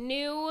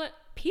 new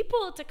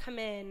people to come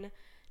in,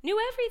 new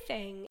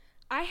everything.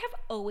 I have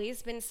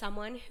always been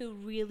someone who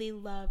really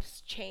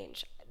loves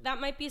change. That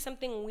might be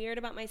something weird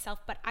about myself,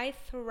 but I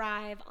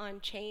thrive on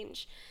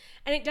change.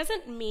 And it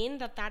doesn't mean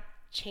that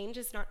change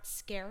is not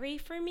scary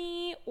for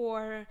me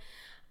or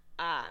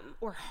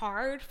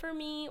hard for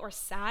me or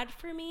sad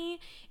for me.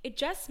 It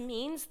just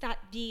means that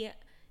the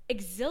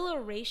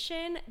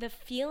exhilaration, the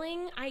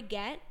feeling I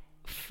get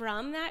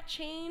from that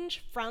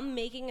change, from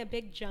making a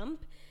big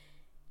jump,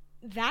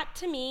 that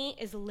to me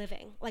is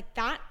living. Like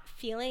that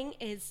feeling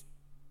is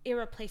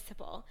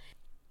irreplaceable.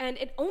 And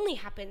it only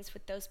happens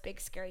with those big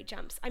scary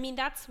jumps. I mean,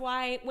 that's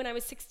why when I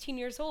was 16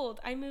 years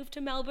old, I moved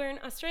to Melbourne,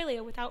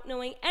 Australia without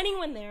knowing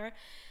anyone there,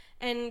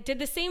 and did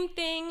the same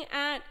thing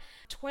at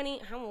 20.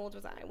 How old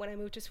was I when I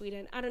moved to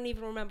Sweden? I don't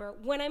even remember.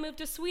 When I moved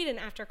to Sweden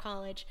after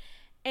college.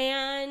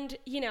 And,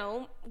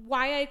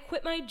 why I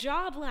quit my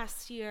job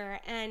last year,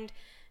 and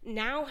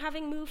now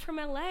having moved from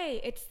LA,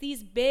 it's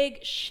these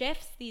big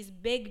shifts, these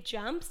big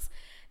jumps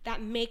that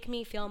make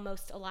me feel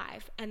most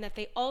alive, and that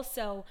they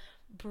also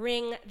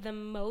bring the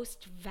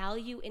most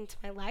value into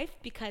my life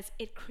because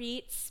it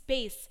creates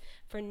space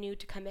for new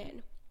to come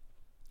in.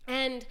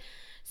 And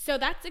so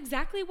that's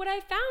exactly what I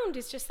found,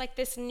 is just like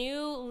this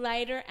new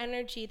lighter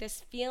energy,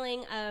 this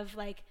feeling of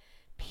like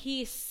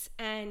peace.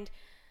 And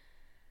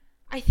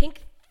I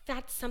think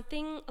that's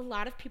something a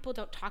lot of people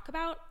don't talk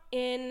about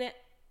in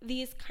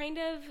these kind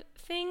of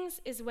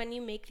things, is when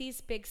you make these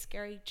big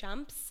scary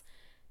jumps,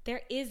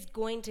 there is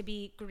going to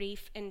be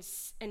grief and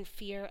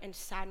fear and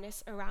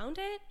sadness around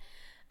it.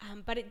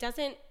 But it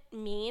doesn't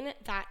mean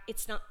that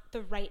it's not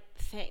the right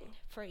thing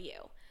for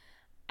you.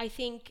 I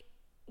think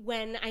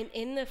when I'm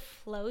in the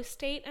flow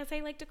state, as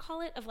I like to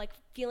call it, of like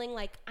feeling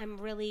like I'm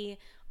really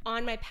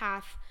on my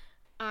path,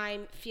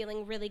 I'm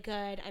feeling really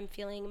good, I'm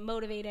feeling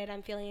motivated,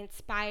 I'm feeling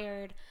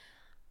inspired,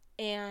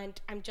 and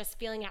I'm just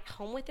feeling at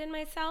home within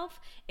myself,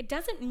 it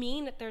doesn't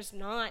mean that there's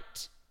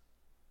not,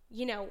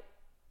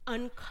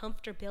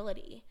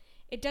 uncomfortability.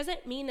 It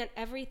doesn't mean that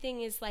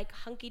everything is like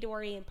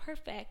hunky-dory and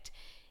perfect.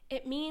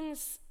 It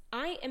means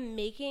I am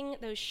making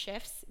those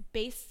shifts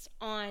based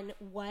on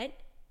what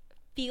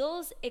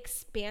feels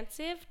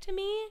expansive to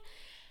me,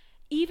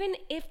 even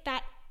if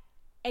that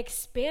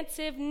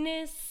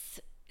expansiveness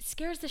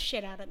scares the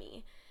shit out of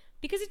me,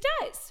 because it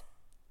does.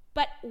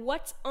 But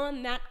what's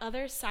on that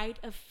other side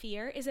of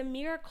fear is a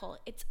miracle.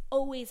 It's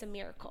always a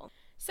miracle.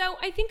 So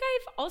I think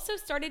I've also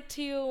started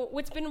to,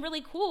 what's been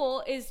really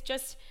cool is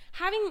just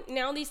having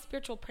now these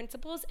spiritual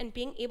principles and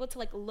being able to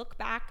like look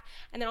back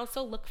and then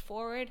also look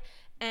forward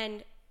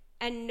and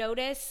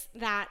notice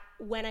that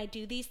when I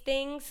do these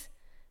things,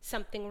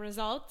 something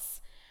results.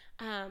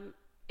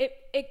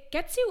 It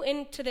gets you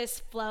into this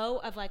flow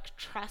of like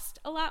trust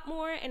a lot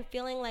more and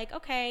feeling like,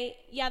 okay,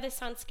 yeah, this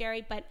sounds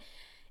scary, but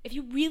if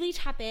you really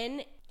tap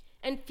in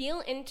and feel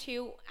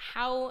into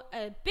how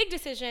a big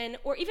decision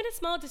or even a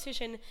small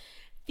decision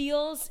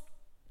feels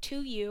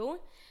to you,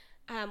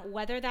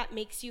 whether that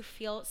makes you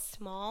feel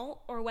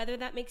small or whether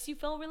that makes you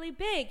feel really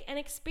big and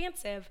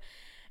expansive.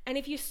 And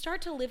if you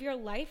start to live your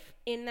life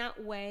in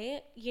that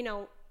way,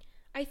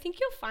 I think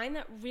you'll find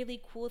that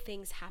really cool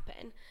things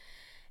happen.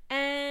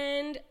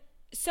 And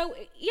so,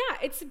 yeah,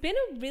 it's been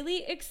a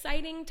really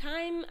exciting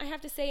time, I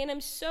have to say. And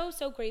I'm so,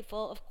 so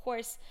grateful, of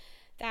course,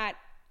 that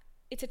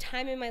it's a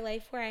time in my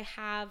life where I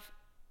have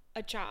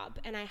a job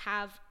and I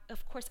have,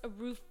 of course, a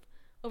roof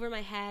over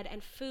my head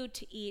and food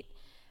to eat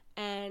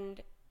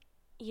and,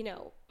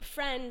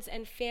 friends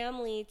and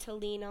family to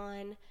lean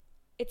on.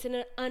 It's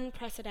an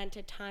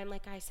unprecedented time,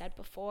 like I said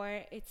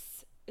before.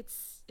 It's a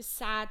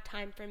sad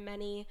time for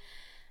many.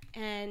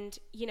 And,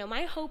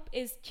 my hope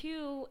is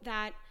too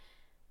that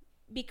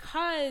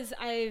because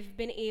I've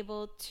been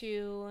able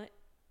to,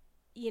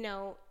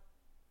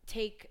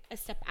 take a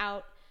step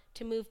out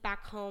to move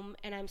back home,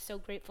 and I'm so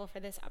grateful for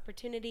this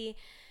opportunity,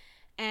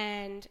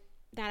 and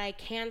that I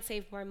can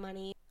save more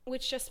money,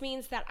 which just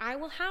means that I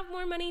will have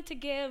more money to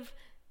give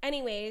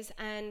anyways,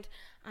 and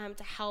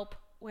to help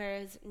where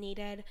is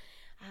needed.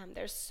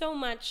 There's so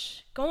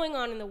much going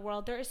on in the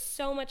world. There is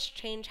so much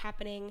change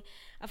happening.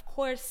 Of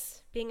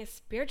course, being a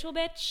spiritual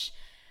bitch,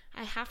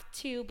 I have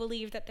to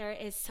believe that there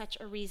is such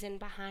a reason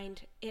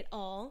behind it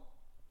all,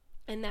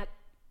 and that,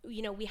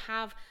 we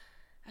have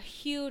a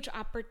huge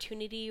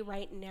opportunity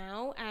right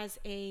now as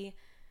a,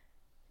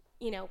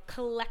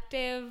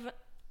 collective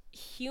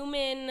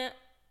human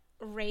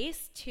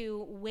race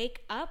to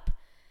wake up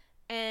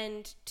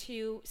and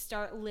to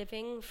start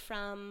living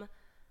from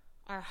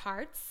our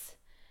hearts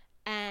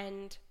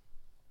and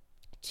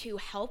to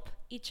help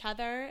each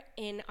other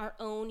in our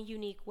own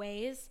unique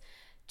ways,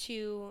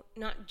 to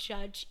not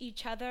judge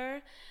each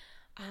other,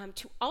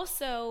 to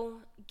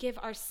also give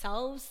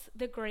ourselves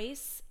the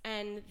grace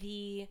and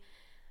the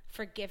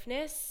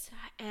forgiveness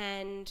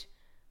and,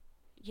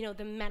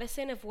 the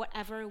medicine of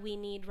whatever we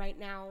need right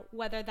now,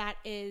 whether that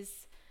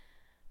is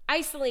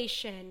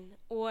isolation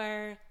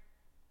or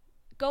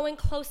going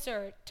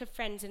closer to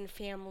friends and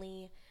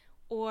family,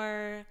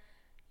 or,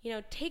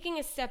 taking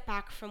a step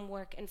back from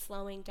work and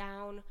slowing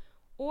down,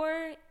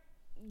 or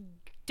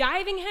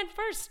diving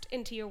headfirst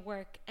into your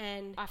work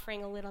and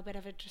offering a little bit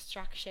of a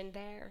distraction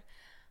there.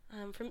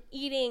 From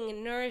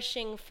eating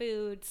nourishing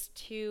foods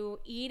to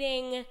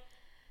eating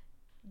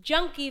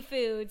junky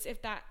foods,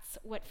 if that's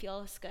what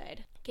feels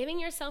good. Giving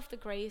yourself the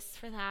grace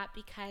for that,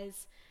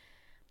 because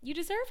you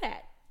deserve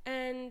it.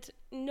 And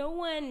no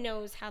one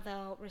knows how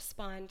they'll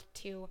respond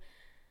to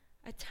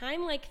a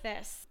time like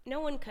this. No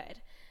one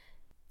could.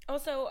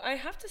 Also, I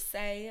have to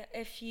say,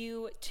 if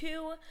you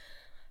too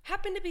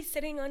happen to be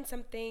sitting on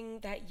something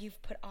that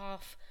you've put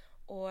off,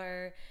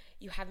 or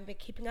you haven't been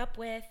keeping up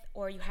with,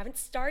 or you haven't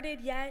started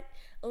yet,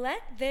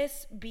 let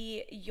this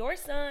be your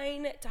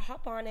sign to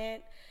hop on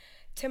it,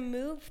 to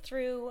move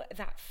through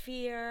that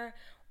fear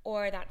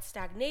or that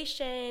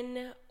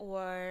stagnation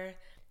or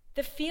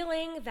the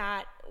feeling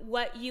that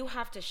what you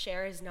have to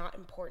share is not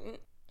important,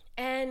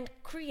 and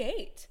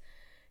create.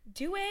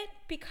 Do it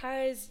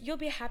because you'll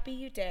be happy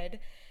you did,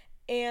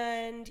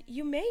 and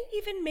you may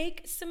even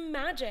make some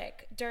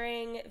magic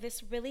during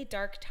this really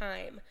dark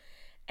time.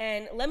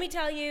 And let me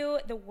tell you,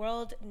 the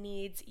world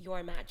needs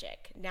your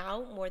magic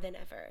now more than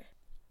ever.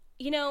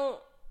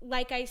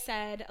 Like I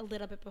said a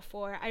little bit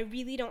before, I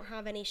really don't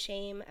have any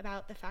shame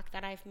about the fact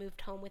that I've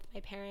moved home with my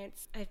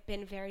parents. I've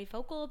been very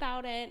vocal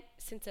about it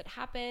since it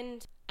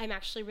happened. I'm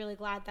actually really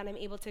glad that I'm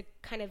able to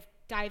kind of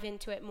dive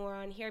into it more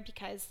on here,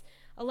 because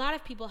a lot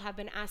of people have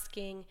been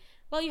asking,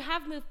 well, you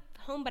have moved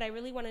home, but I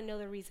really want to know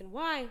the reason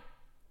why,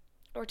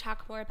 or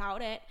talk more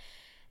about it.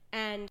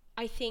 And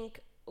I think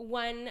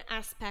one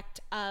aspect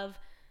of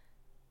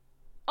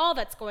all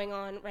that's going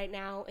on right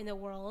now in the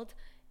world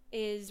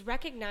is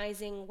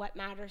recognizing what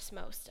matters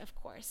most, of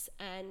course,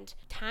 and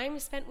time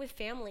spent with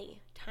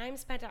family, time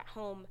spent at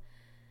home.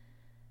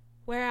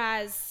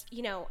 Whereas,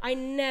 I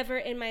never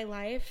in my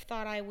life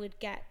thought I would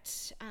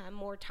get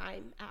more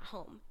time at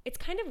home. It's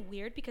kind of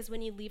weird because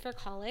when you leave for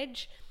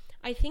college,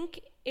 I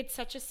think it's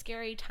such a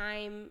scary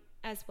time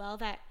as well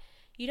that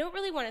you don't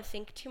really want to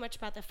think too much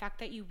about the fact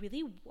that you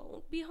really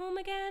won't be home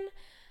again.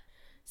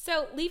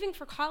 So leaving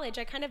for college,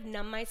 I kind of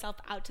numb myself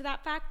out to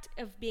that fact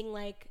of being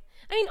like,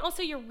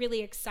 also you're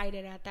really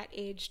excited at that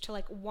age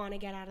to want to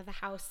get out of the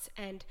house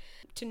and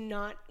to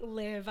not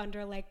live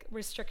under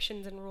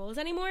restrictions and rules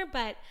anymore.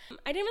 But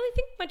I didn't really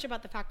think much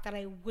about the fact that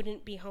I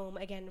wouldn't be home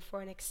again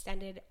for an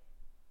extended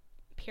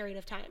period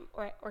of time,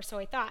 or so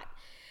I thought.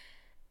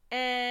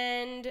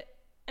 And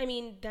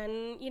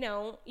then,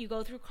 you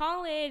go through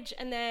college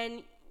and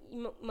then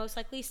you most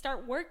likely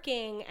start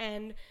working.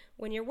 And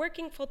when you're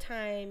working full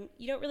time,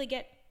 you don't really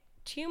get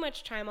too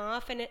much time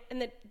off. And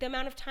the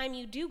amount of time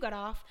you do get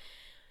off,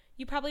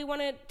 you probably want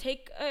to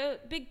take a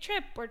big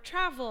trip or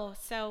travel.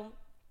 So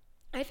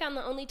I found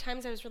the only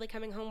times I was really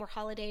coming home were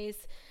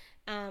holidays,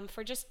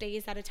 for just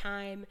days at a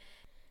time,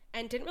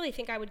 and didn't really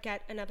think I would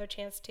get another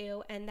chance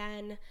to. And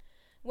then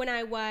when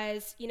I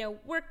was,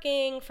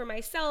 working for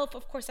myself,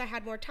 of course I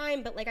had more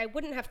time, but I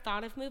wouldn't have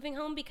thought of moving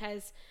home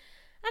because,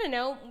 I don't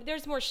know,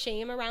 there's more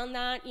shame around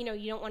that. You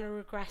don't want to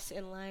regress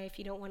in life.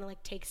 You don't want to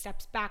take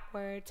steps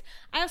backwards.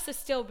 I also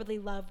still really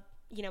love,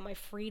 my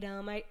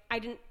freedom. I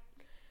didn't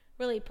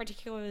really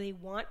particularly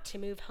want to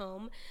move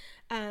home.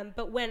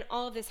 But when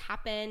all of this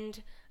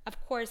happened, of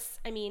course,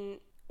 I mean,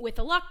 with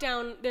the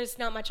lockdown, there's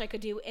not much I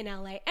could do in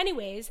LA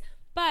anyways,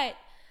 but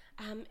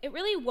it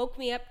really woke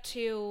me up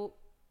to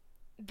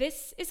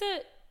this is a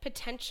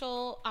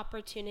potential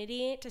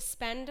opportunity to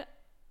spend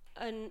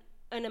an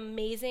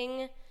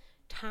amazing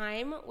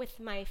time with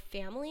my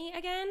family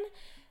again.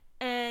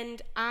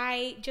 And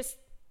I just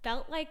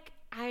felt like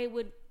I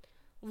would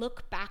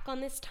look back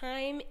on this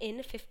time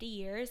in 50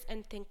 years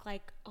and think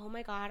like, oh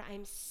my God,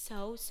 I'm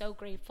so, so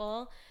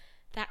grateful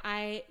that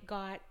I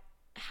got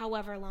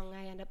however long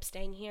I end up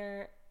staying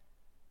here,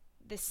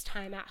 this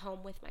time at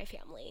home with my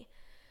family.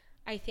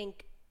 I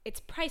think it's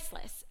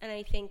priceless. And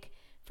I think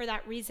for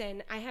that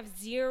reason, I have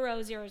zero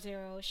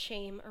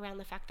shame around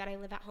the fact that I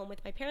live at home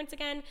with my parents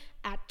again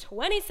at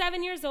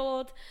 27 years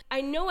old. I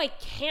know I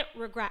can't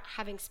regret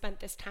having spent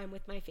this time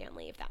with my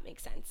family, if that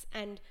makes sense.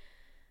 And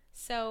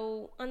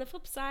so on the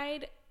flip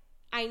side,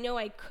 I know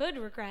I could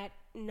regret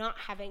not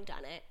having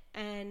done it.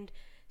 And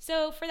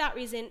so for that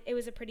reason, it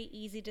was a pretty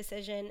easy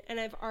decision. And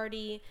I've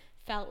already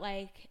felt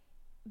like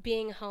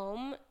being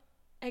home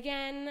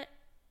again,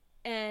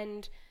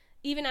 and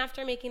even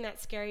after making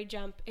that scary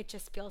jump, it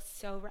just feels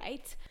so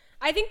right.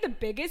 I think the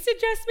biggest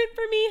adjustment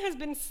for me has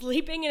been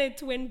sleeping in a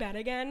twin bed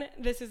again.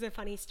 This is a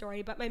funny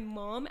story, but my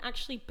mom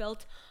actually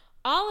built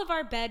all of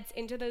our beds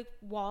into the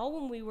wall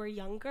when we were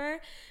younger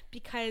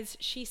because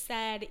she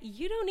said,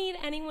 you don't need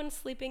anyone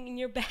sleeping in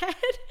your bed,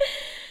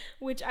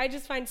 which I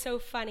just find so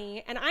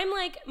funny. And I'm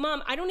like,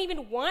 Mom, I don't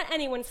even want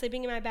anyone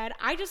sleeping in my bed.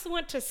 I just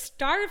want to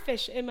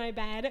starfish in my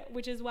bed,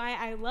 which is why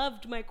I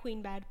loved my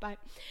queen bed. But,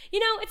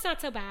 it's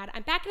not so bad.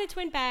 I'm back in a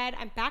twin bed.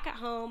 I'm back at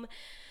home.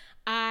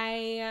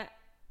 I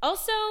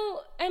also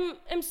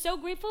am so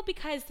grateful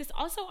because this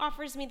also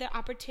offers me the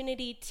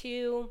opportunity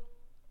to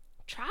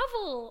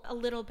travel a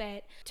little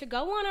bit, to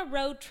go on a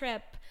road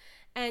trip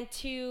and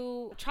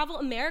to travel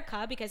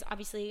America, because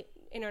obviously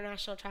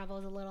international travel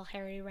is a little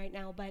hairy right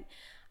now, but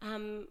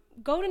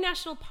go to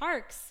national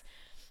parks,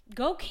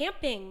 go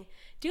camping,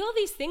 do all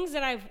these things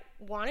that I've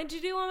wanted to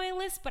do on my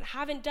list but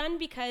haven't done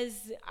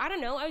because, I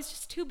don't know, I was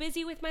just too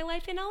busy with my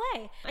life in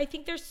LA. I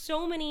think there's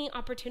so many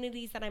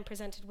opportunities that I'm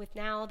presented with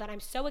now that I'm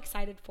so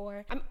excited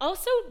for. I'm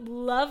also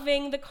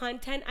loving the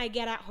content I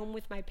get at home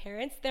with my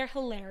parents. They're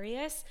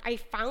hilarious. I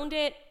found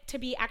it to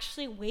be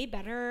actually way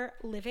better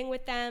living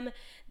with them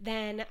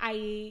than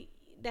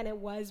it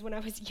was when I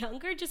was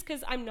younger, just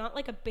because I'm not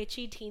like a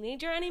bitchy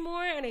teenager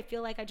anymore, and I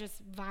feel like I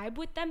just vibe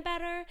with them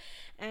better.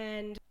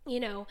 And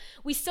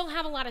we still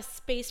have a lot of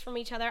space from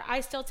each other.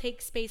 I still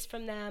take space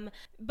from them.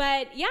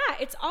 But yeah,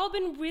 it's all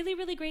been really,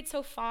 really great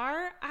so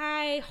far.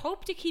 I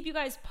hope to keep you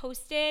guys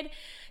posted.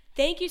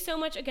 Thank you so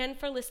much again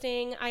for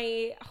listening.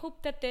 I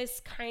hope that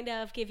this kind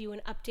of gave you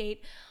an update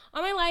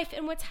on my life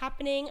and what's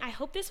happening. I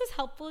hope this was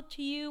helpful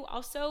to you.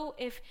 Also,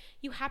 if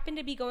you happen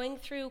to be going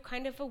through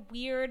kind of a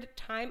weird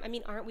time, I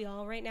mean, aren't we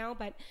all right now?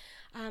 But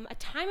a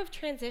time of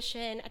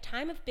transition, a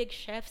time of big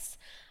shifts,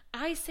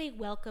 I say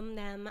welcome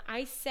them.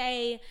 I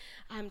say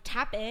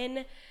tap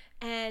in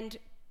and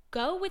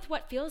go with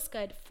what feels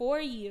good for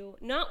you,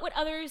 not what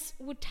others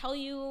would tell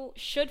you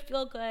should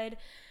feel good,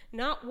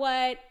 not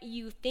what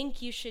you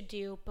think you should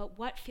do, but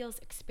what feels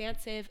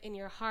expansive in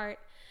your heart.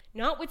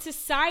 Not what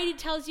society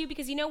tells you,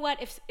 because you know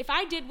what? If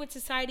I did what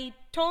society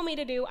told me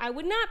to do, I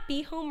would not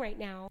be home right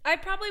now. I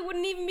probably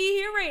wouldn't even be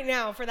here right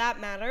now, for that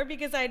matter,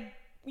 because I,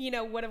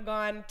 would have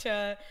gone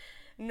to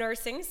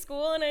nursing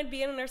school and I'd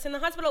be a nurse in the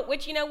hospital,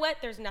 which, you know what?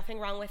 There's nothing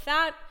wrong with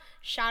that.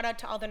 Shout out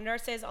to all the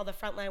nurses, all the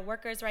frontline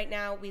workers right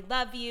now. We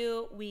love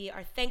you. We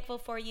are thankful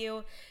for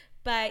you.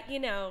 But,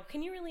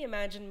 can you really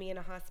imagine me in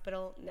a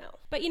hospital? No.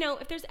 But,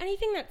 if there's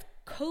anything that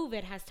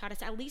COVID has taught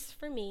us, at least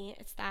for me,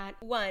 it's that,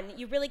 one,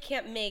 you really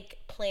can't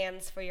make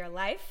plans for your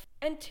life.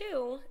 And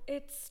two,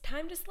 it's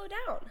time to slow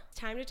down. It's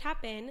time to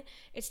tap in.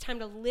 It's time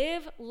to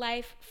live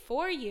life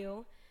for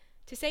you,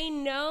 to say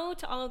no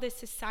to all of this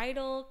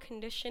societal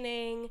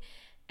conditioning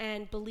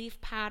and belief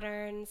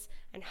patterns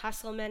and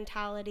hustle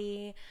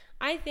mentality.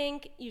 I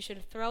think you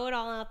should throw it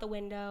all out the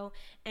window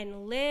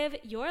and live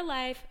your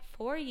life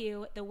for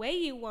you the way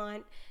you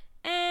want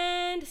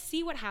and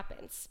see what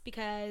happens,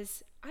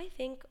 because I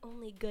think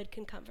only good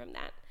can come from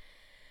that.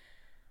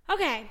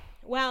 Okay,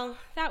 well,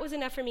 that was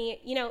enough for me.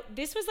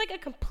 This was like a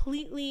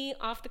completely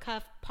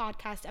off-the-cuff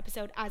podcast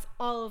episode, as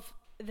all of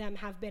them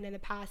have been in the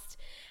past.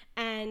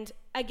 And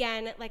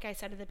again, like I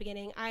said at the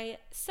beginning, I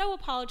so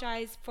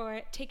apologize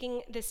for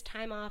taking this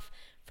time off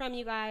from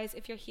you guys.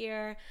 If you're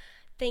here,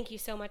 thank you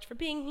so much for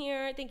being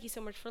here. Thank you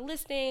so much for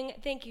listening.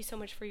 Thank you so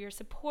much for your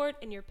support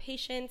and your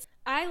patience.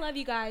 I love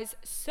you guys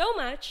so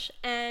much,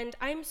 and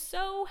I'm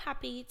so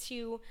happy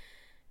to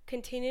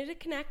continue to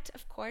connect,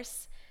 of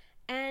course.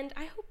 And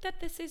I hope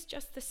that this is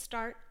just the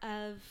start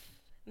of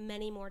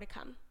many more to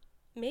come.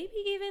 Maybe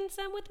even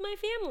some with my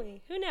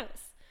family. Who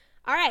knows?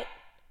 All right.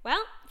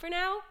 Well, for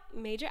now,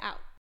 Major out.